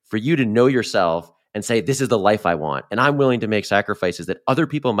today, for you to know yourself and say, this is the life I want, and I'm willing to make sacrifices that other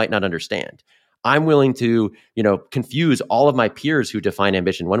people might not understand. I'm willing to, confuse all of my peers who define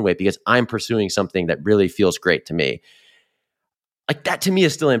ambition one way, because I'm pursuing something that really feels great to me. Like, that to me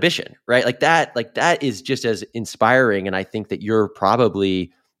is still ambition, right? Like that is just as inspiring. And I think that you're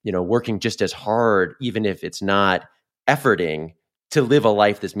probably, working just as hard, even if it's not efforting, to live a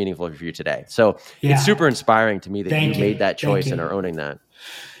life that's meaningful for you today. So It's super inspiring to me that you made that choice and are owning that.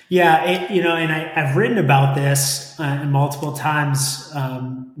 Yeah, and I've written about this multiple times,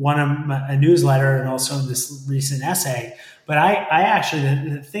 one of a newsletter and also in this recent essay. But I actually,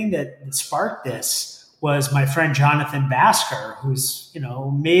 the thing that sparked this was my friend Jonathan Basker, who's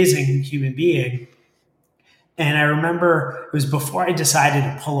amazing human being. And I remember it was before I decided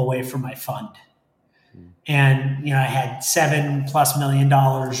to pull away from my fund. And, I had $7+ million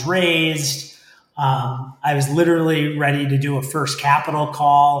raised. I was literally ready to do a first capital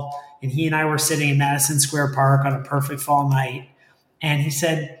call. And he and I were sitting in Madison Square Park on a perfect fall night. And he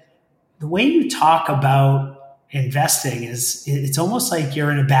said, the way you talk about investing it's almost like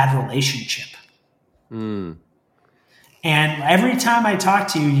you're in a bad relationship. And every time I talk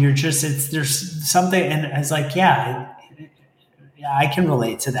to you, there's something. And I was like, yeah, I can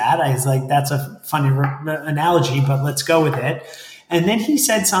relate to that. I was like, that's a funny analogy, but let's go with it. And then he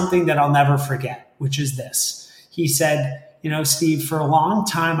said something that I'll never forget, which is this. He said, Steve, for a long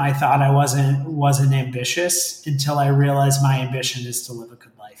time, I thought I wasn't ambitious until I realized my ambition is to live a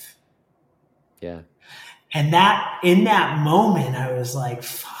good life. Yeah. And in that moment, I was like,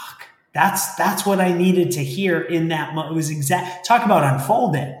 fuck, that's what I needed to hear in that moment. It was talk about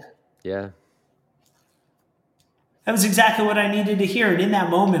unfolding. Yeah. That was exactly what I needed to hear. And in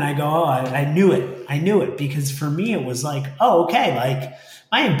that moment, I go, oh, I knew it. I knew it, because for me, it was like, oh, okay, like,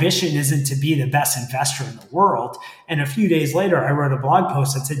 my ambition isn't to be the best investor in the world. And a few days later, I wrote a blog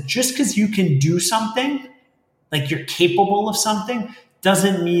post that said, just because you can do something, like you're capable of something,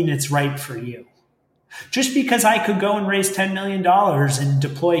 doesn't mean it's right for you. Just because I could go and raise $10 million and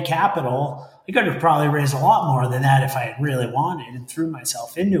deploy capital, I could have probably raised a lot more than that if I had really wanted and threw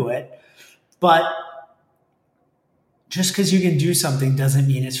myself into it. But just because you can do something doesn't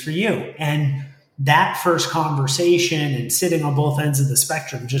mean it's for you. And that first conversation and sitting on both ends of the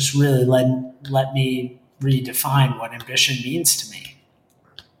spectrum just really let me redefine what ambition means to me.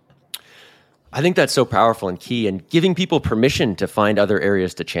 I think that's so powerful and key, and giving people permission to find other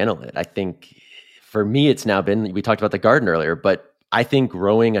areas to channel it. I think for me, it's now been, we talked about the garden earlier, but I think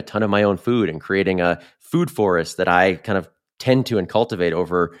growing a ton of my own food and creating a food forest that I kind of tend to and cultivate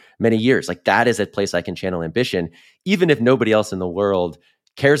over many years, like, that is a place I can channel ambition, even if nobody else in the world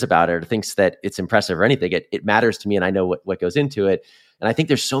cares about it or thinks that it's impressive or anything. It matters to me, and I know what goes into it. And I think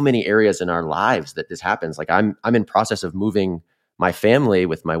there's so many areas in our lives that this happens. Like, I'm in process of moving my family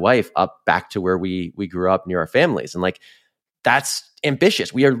with my wife up back to where we grew up near our families. And like, that's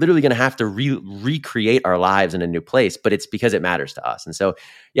ambitious. We are literally going to have to recreate our lives in a new place, but it's because it matters to us. And so,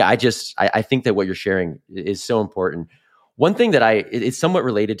 yeah, I think that what you're sharing is so important. One thing that it's somewhat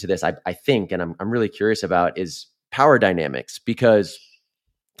related to this, I think, and I'm really curious about is power dynamics, because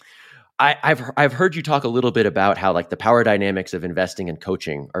I've heard you talk a little bit about how like the power dynamics of investing and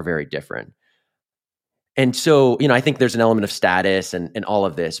coaching are very different. And so, I think there's an element of status and all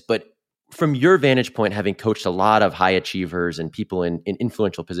of this, but from your vantage point, having coached a lot of high achievers and people in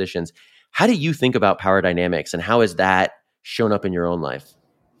influential positions, how do you think about power dynamics, and how has that shown up in your own life?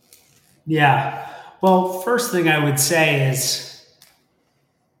 Yeah. Well, first thing I would say is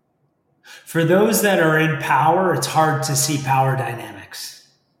for those that are in power, it's hard to see power dynamics.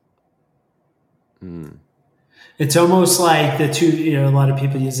 It's almost like the two, a lot of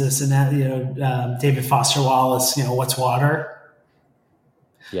people use this and that, David Foster Wallace, what's water?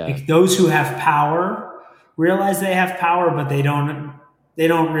 Yeah. Like those who have power realize they have power, but they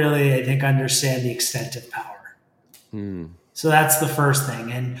don't really, I think, understand the extent of power. So that's the first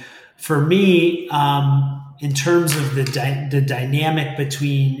thing. And for me, in terms of the dynamic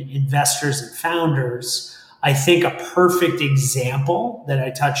between investors and founders, I think a perfect example that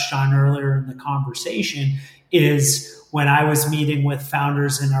I touched on earlier in the conversation is when I was meeting with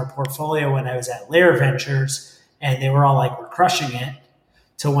founders in our portfolio when I was at Lair Ventures, and they were all like, we're crushing it,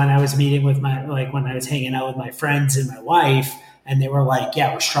 to when I was meeting with when I was hanging out with my friends and my wife, and they were like,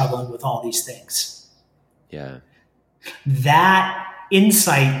 yeah, we're struggling with all these things. Yeah. That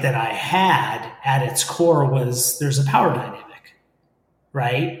insight that I had at its core was there's a power dynamic,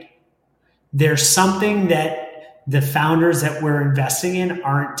 right? There's something that the founders that we're investing in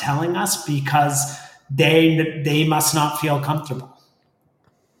aren't telling us because they must not feel comfortable.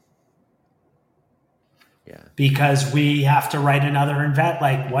 Yeah. Because we have to write another invest.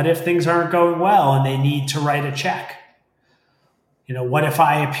 Like, what if things aren't going well and they need to write a check? What if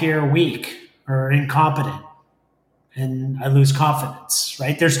I appear weak or incompetent and I lose confidence,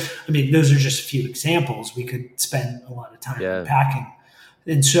 right? Those are just a few examples. We could spend a lot of time unpacking.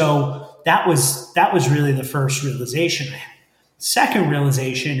 And so that was really the first realization I had. Second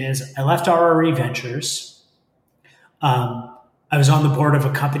realization is I left RRE Ventures. I was on the board of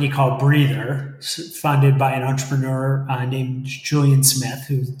a company called Breather, funded by an entrepreneur named Julian Smith,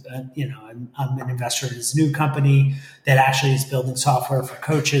 who, I'm an investor in his new company that actually is building software for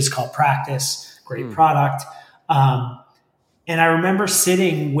coaches called Practice. Great product. And I remember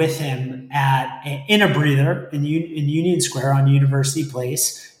sitting with him in a Breather in Union Square on University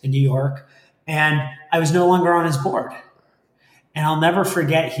Place in New York, and I was no longer on his board. And I'll never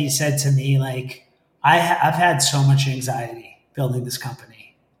forget, he said to me, like, I've had so much anxiety building this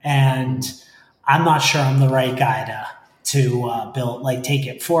company, and I'm not sure I'm the right guy to take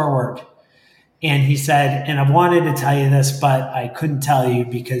it forward. And he said, and I wanted to tell you this, but I couldn't tell you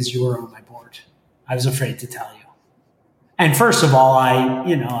because you were on my board. I was afraid to tell you. And first of all,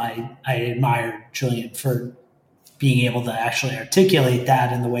 I admired Julian for being able to actually articulate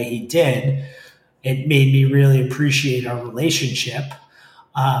that in the way he did. It made me really appreciate our relationship.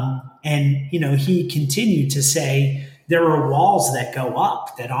 And he continued to say, there are walls that go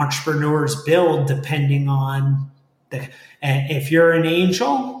up that entrepreneurs build depending on and if you're an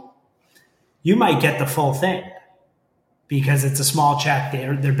angel, you might get the full thing because it's a small check.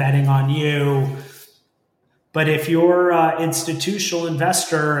 They're betting on you. But if you're an institutional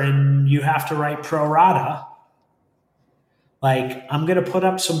investor and you have to write pro rata, like, I'm going to put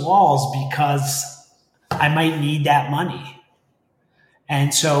up some walls because I might need that money.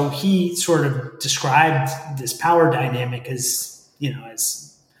 And so he sort of described this power dynamic as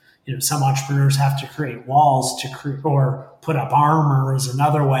some entrepreneurs have to create walls or put up armor is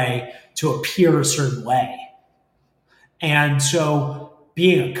another way to appear a certain way. And so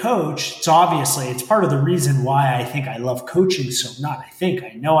being a coach, it's part of the reason why I think I love coaching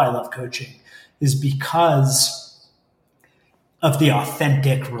I know I love coaching is because of the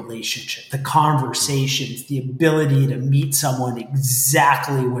authentic relationship, the conversations, the ability to meet someone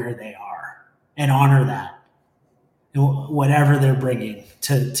exactly where they are and honor that, whatever they're bringing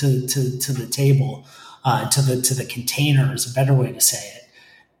to the table, to the container is a better way to say it.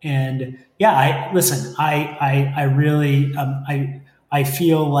 And yeah, I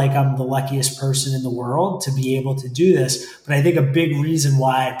feel like I'm the luckiest person in the world to be able to do this. But I think a big reason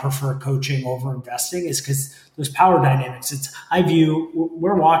why I prefer coaching over investing is because those power dynamics.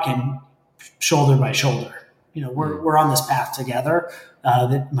 We're walking shoulder by shoulder. We're on this path together,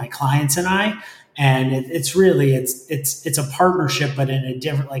 my clients and I, and it's a partnership, but in a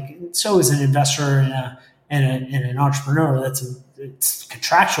different, so is an investor and an entrepreneur. It's a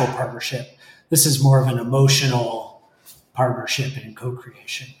contractual partnership. This is more of an emotional partnership and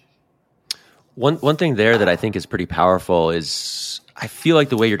co-creation. One thing there that I think is pretty powerful is I feel like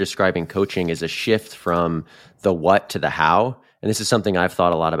the way you're describing coaching is a shift from the what to the how. And this is something I've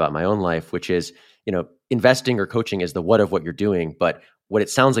thought a lot about in my own life, which is, investing or coaching is the what of what you're doing. But what it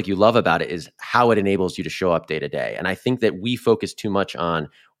sounds like you love about it is how it enables you to show up day to day. And I think that we focus too much on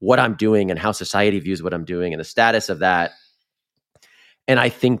what I'm doing and how society views what I'm doing and the status of that. And I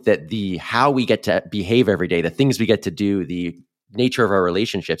think that the how we get to behave every day, the things we get to do, the nature of our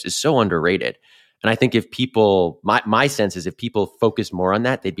relationships is so underrated. And I think if people, my sense is if people focus more on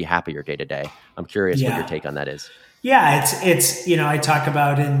that, they'd be happier day to day. I'm curious what your take on that is. Yeah, it's I talk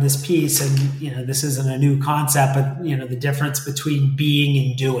about in this piece, and this isn't a new concept, but the difference between being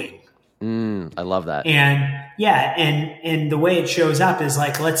and doing. I love that. And the way it shows up is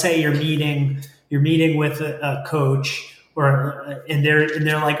like, let's say you're meeting with a coach, and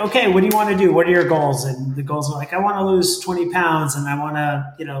they're like, okay, what do you want to do? What are your goals? And the goals are like, I want to lose 20 pounds, and I want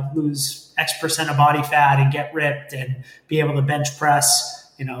to lose X percent of body fat and get ripped and be able to bench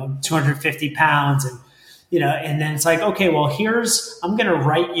press 250 pounds, and then it's like, okay, well, I'm going to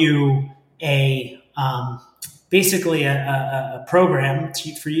write you basically a program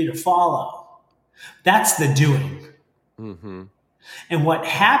for you to follow. That's the doing. Mm-hmm. And what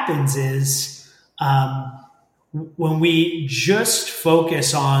happens is when we just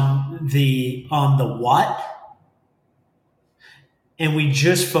focus on the what, and we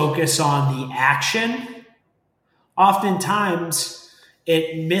just focus on the action, oftentimes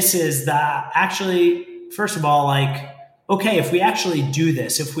it misses first of all, like, okay, if we actually do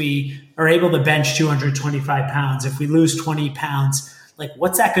this, if we are able to bench 225 pounds, if we lose 20 pounds, like,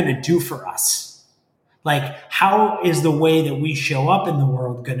 what's that going to do for us? Like, how is the way that we show up in the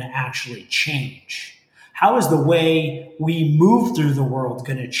world going to actually change? How is the way we move through the world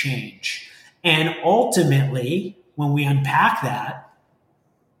going to change? And ultimately, when we unpack that,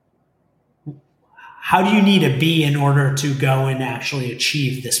 how do you need to be in order to go and actually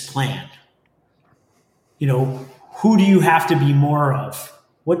achieve this plan? Who do you have to be more of?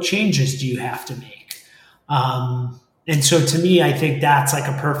 What changes do you have to make? And so to me, I think that's like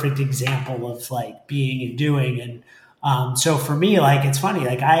a perfect example of like being and doing. And so for me, like, it's funny,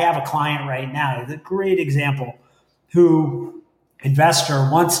 like I have a client right now, a great example, investor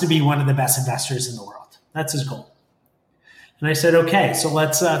wants to be one of the best investors in the world. That's his goal. And I said, okay, so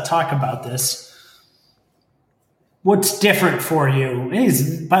let's talk about this. What's different for you?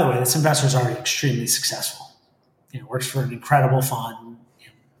 And by the way, this investor is already extremely successful. Works for an incredible fund.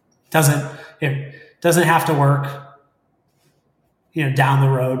 Doesn't have to work, down the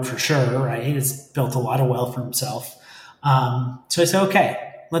road for sure, right? He's built a lot of wealth for himself. So I said, okay,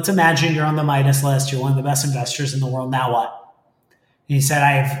 let's imagine you're on the Midas list. You're one of the best investors in the world. Now what? And he said,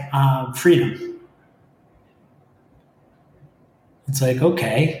 I have freedom. It's like,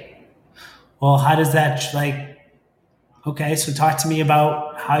 okay, well, how does that okay, so talk to me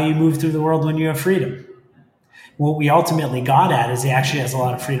about how you move through the world when you have freedom. What we ultimately got at is he actually has a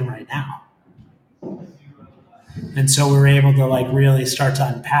lot of freedom right now. And so we were able to really start to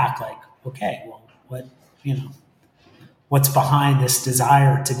unpack okay, well, what's behind this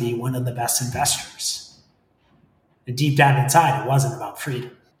desire to be one of the best investors? And deep down inside, it wasn't about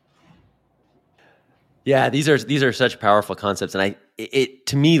freedom. Yeah, these are such powerful concepts, and it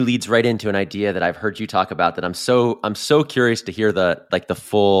to me leads right into an idea that I've heard you talk about that I'm so curious to hear the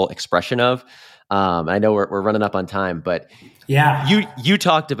full expression of. I know we're running up on time, but yeah, you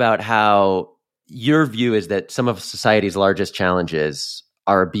talked about how your view is that some of society's largest challenges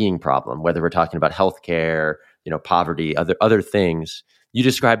are a being problem, whether we're talking about healthcare, poverty, other things. You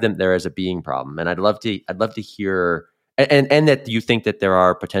describe them there as a being problem, and I'd love to hear. And that you think that there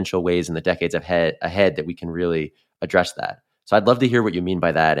are potential ways in the decades ahead that we can really address that. So I'd love to hear what you mean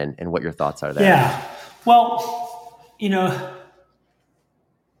by that and what your thoughts are there. Yeah. Well,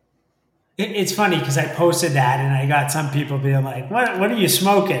 it's funny because I posted that and I got some people being like, what are you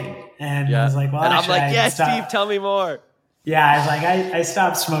smoking? And I was like, well, and actually, I'm like, Steve, tell me more. Yeah. I was like, I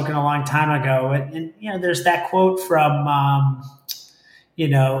stopped smoking a long time ago. And there's that quote from,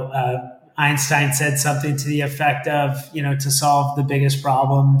 Einstein said something to the effect of, to solve the biggest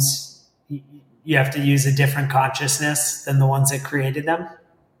problems, you have to use a different consciousness than the ones that created them.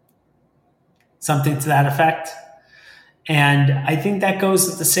 Something to that effect. And I think that goes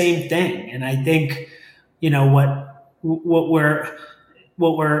with the same thing. And I think, what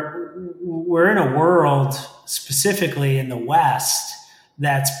we're in a world, specifically in the West,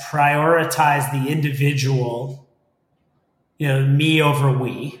 that's prioritized the individual, me over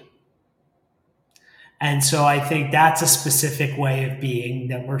we. And so I think that's a specific way of being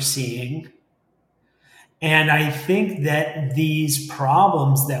that we're seeing. And I think that these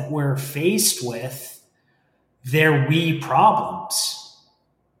problems that we're faced with, they're we problems.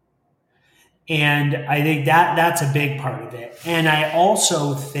 And I think that that's a big part of it. And I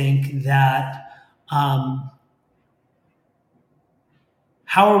also think that how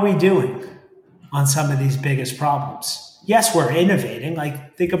are we doing on some of these biggest problems? Yes, we're innovating.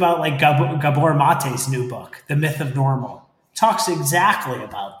 Like think about like Gabor Mate's new book, The Myth of Normal. Talks exactly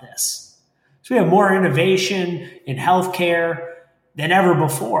about this. So we have more innovation in healthcare than ever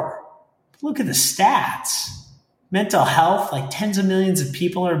before. Look at the stats. Mental health, like tens of millions of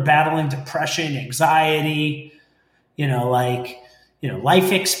people are battling depression, anxiety,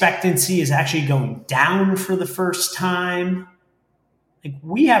 life expectancy is actually going down for the first time. Like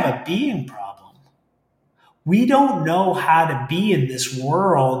we have a being problem. We don't know how to be in this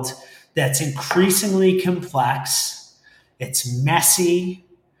world that's increasingly complex. It's messy,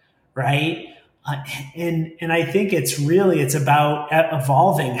 right? And I think it's about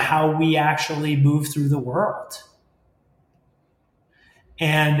evolving how we actually move through the world.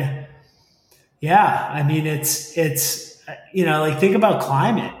 And yeah, I mean, it's like think about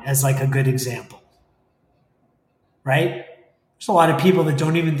climate as like a good example, right? There's a lot of people that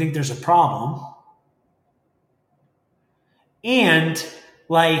don't even think there's a problem. And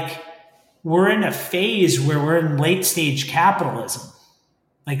like we're in a phase where we're in late stage capitalism.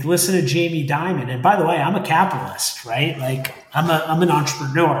 Like listen to Jamie Dimon. And by the way, I'm a capitalist, right? Like I'm an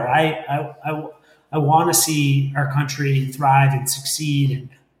entrepreneur. I want to see our country thrive and succeed.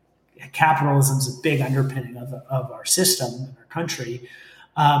 And capitalism is a big underpinning of our system and our country.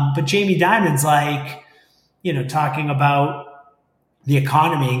 But Jamie Dimon's like, talking about the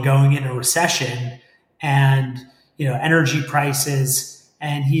economy and going into recession and, energy prices.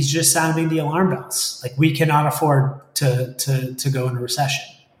 And he's just sounding the alarm bells. Like we cannot afford to go into recession.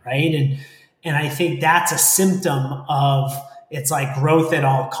 Right. And I think that's a symptom of it's like growth at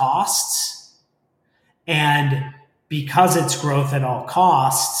all costs. And because it's growth at all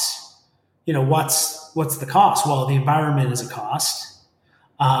costs, what's the cost? Well, the environment is a cost.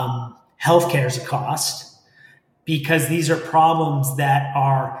 Healthcare is a cost because these are problems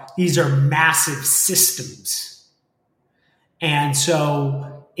these are massive systems. And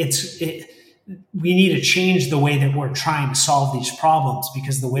so we need to change the way that we're trying to solve these problems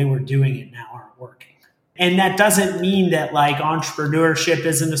because the way we're doing it now aren't working. And that doesn't mean that like entrepreneurship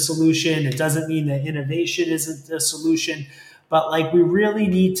isn't a solution. It doesn't mean that innovation isn't a solution. But like we really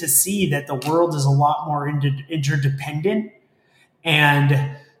need to see that the world is a lot more interdependent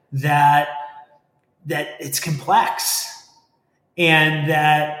and that it's complex and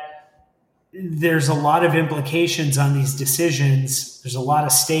that there's a lot of implications on these decisions. There's a lot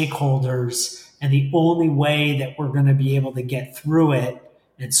of stakeholders. And the only way that we're going to be able to get through it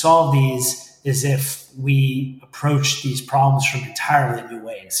and solve these is if we approach these problems from entirely new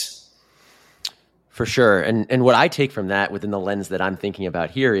ways. For sure. And what I take from that within the lens that I'm thinking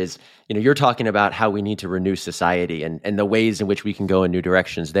about here is, you're talking about how we need to renew society and the ways in which we can go in new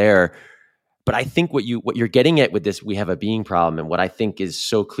directions there. But I think what you're getting at with this, we have a being problem. And what I think is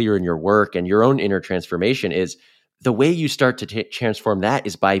so clear in your work and your own inner transformation is the way you start to transform that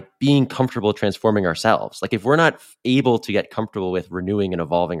is by being comfortable transforming ourselves. Like if we're not able to get comfortable with renewing and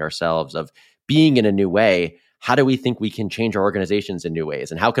evolving ourselves, of being in a new way, how do we think we can change our organizations in new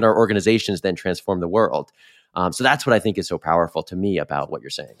ways? And how can our organizations then transform the world? So that's what I think is so powerful to me about what you're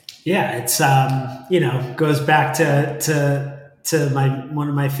saying. Yeah, it's goes back to one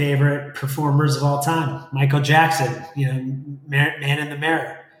of my favorite performers of all time, Michael Jackson. Man in the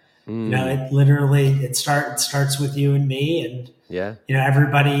Mirror. It literally starts with you and me, and yeah,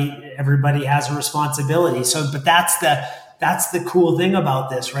 everybody has a responsibility. So, but that's the cool thing about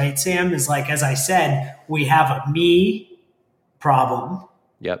this, right, Sam? Is like, as I said, we have a me problem.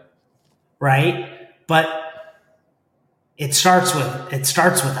 Yep. Right, but it starts with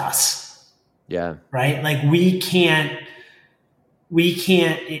us. Yeah. Right. Like we can't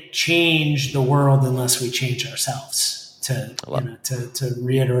change the world unless we change ourselves. To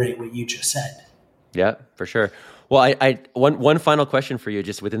reiterate what you just said. Yeah, for sure. Well, one final question for you,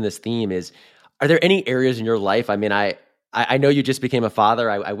 just within this theme, is: are there any areas in your life? I mean, I know you just became a father.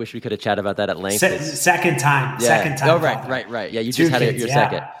 I wish we could have chatted about that at length. Second time. Yeah. Second time. Oh, right. Yeah, you just had your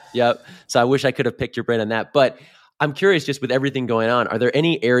second. Yep. So I wish I could have picked your brain on that. But I'm curious, just with everything going on, are there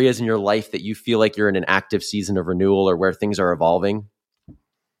any areas in your life that you feel like you're in an active season of renewal or where things are evolving?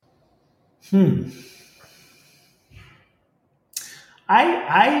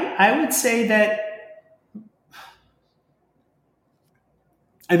 I would say that,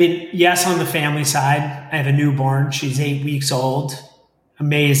 I mean, yes, on the family side, I have a newborn. She's 8 weeks old.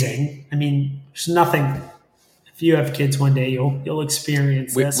 Amazing. I mean, there's nothing. If you have kids one day, you'll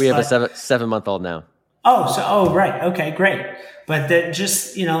experience this. We have a 7-month-old now. Right. Okay, great. But that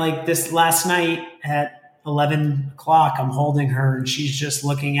just, like this last night at 11 o'clock, I'm holding her and she's just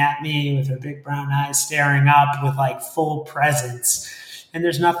looking at me with her big brown eyes, staring up with like full presence. And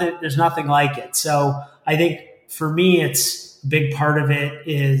there's nothing like it. So I think for me, it's a big part of it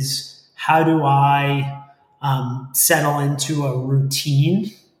is how do I settle into a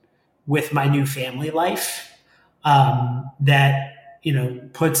routine with my new family life that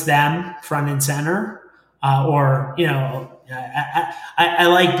puts them front and center, or I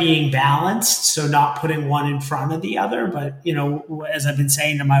like being balanced, so not putting one in front of the other. But as I've been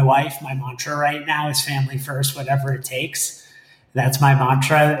saying to my wife, my mantra right now is family first, whatever it takes. That's my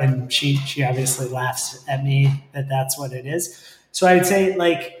mantra, and she obviously laughs at me that that's what it is. So I would say,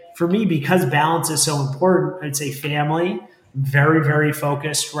 like, for me, because balance is so important, I'd say family. Very, very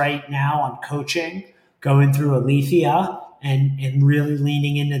focused right now on coaching, going through Alethea and really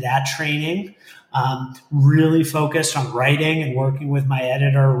leaning into that training. Really focused on writing and working with my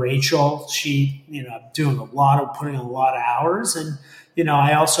editor, Rachel. She, putting a lot of hours. And,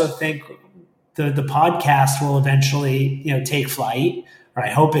 I also think the podcast will eventually, take flight, or I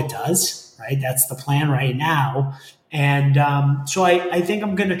hope it does, right? That's the plan right now. And so I think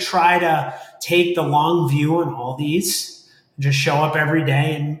I'm going to try to take the long view on all these, just show up every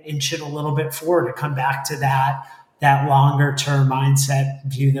day and inch it a little bit forward to come back to that longer term mindset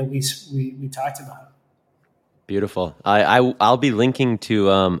view that we talked about. Beautiful. I'll be linking to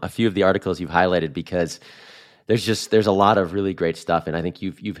a few of the articles you've highlighted, because there's a lot of really great stuff, and I think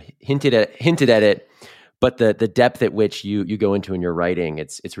you've hinted at it, but the depth at which you go into in your writing,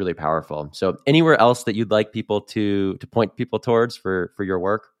 it's really powerful. So anywhere else that you'd like people to point people towards for your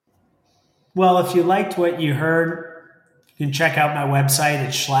work? Well, if you liked what you heard, you can check out my website at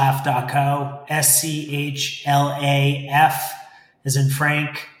schlaf.co, SCHLAF as in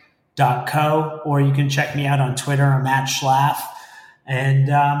Frank.co, or you can check me out on Twitter. I'm at Schlaf. And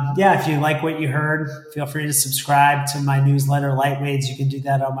if you like what you heard, feel free to subscribe to my newsletter, Lightweights. You can do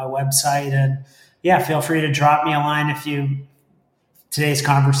that on my website. And feel free to drop me a line if today's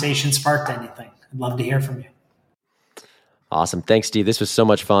conversation sparked anything. I'd love to hear from you. Awesome. Thanks, Steve. This was so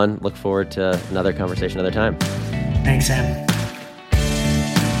much fun. Look forward to another conversation another time. Thanks, Sam.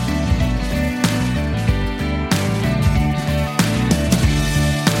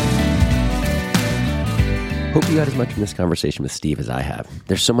 Hope you got as much from this conversation with Steve as I have.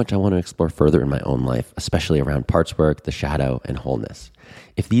 There's so much I want to explore further in my own life, especially around parts work, the shadow, and wholeness.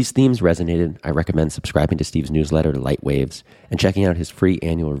 If these themes resonated, I recommend subscribing to Steve's newsletter, Light Waves, and checking out his free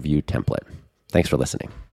annual review template. Thanks for listening.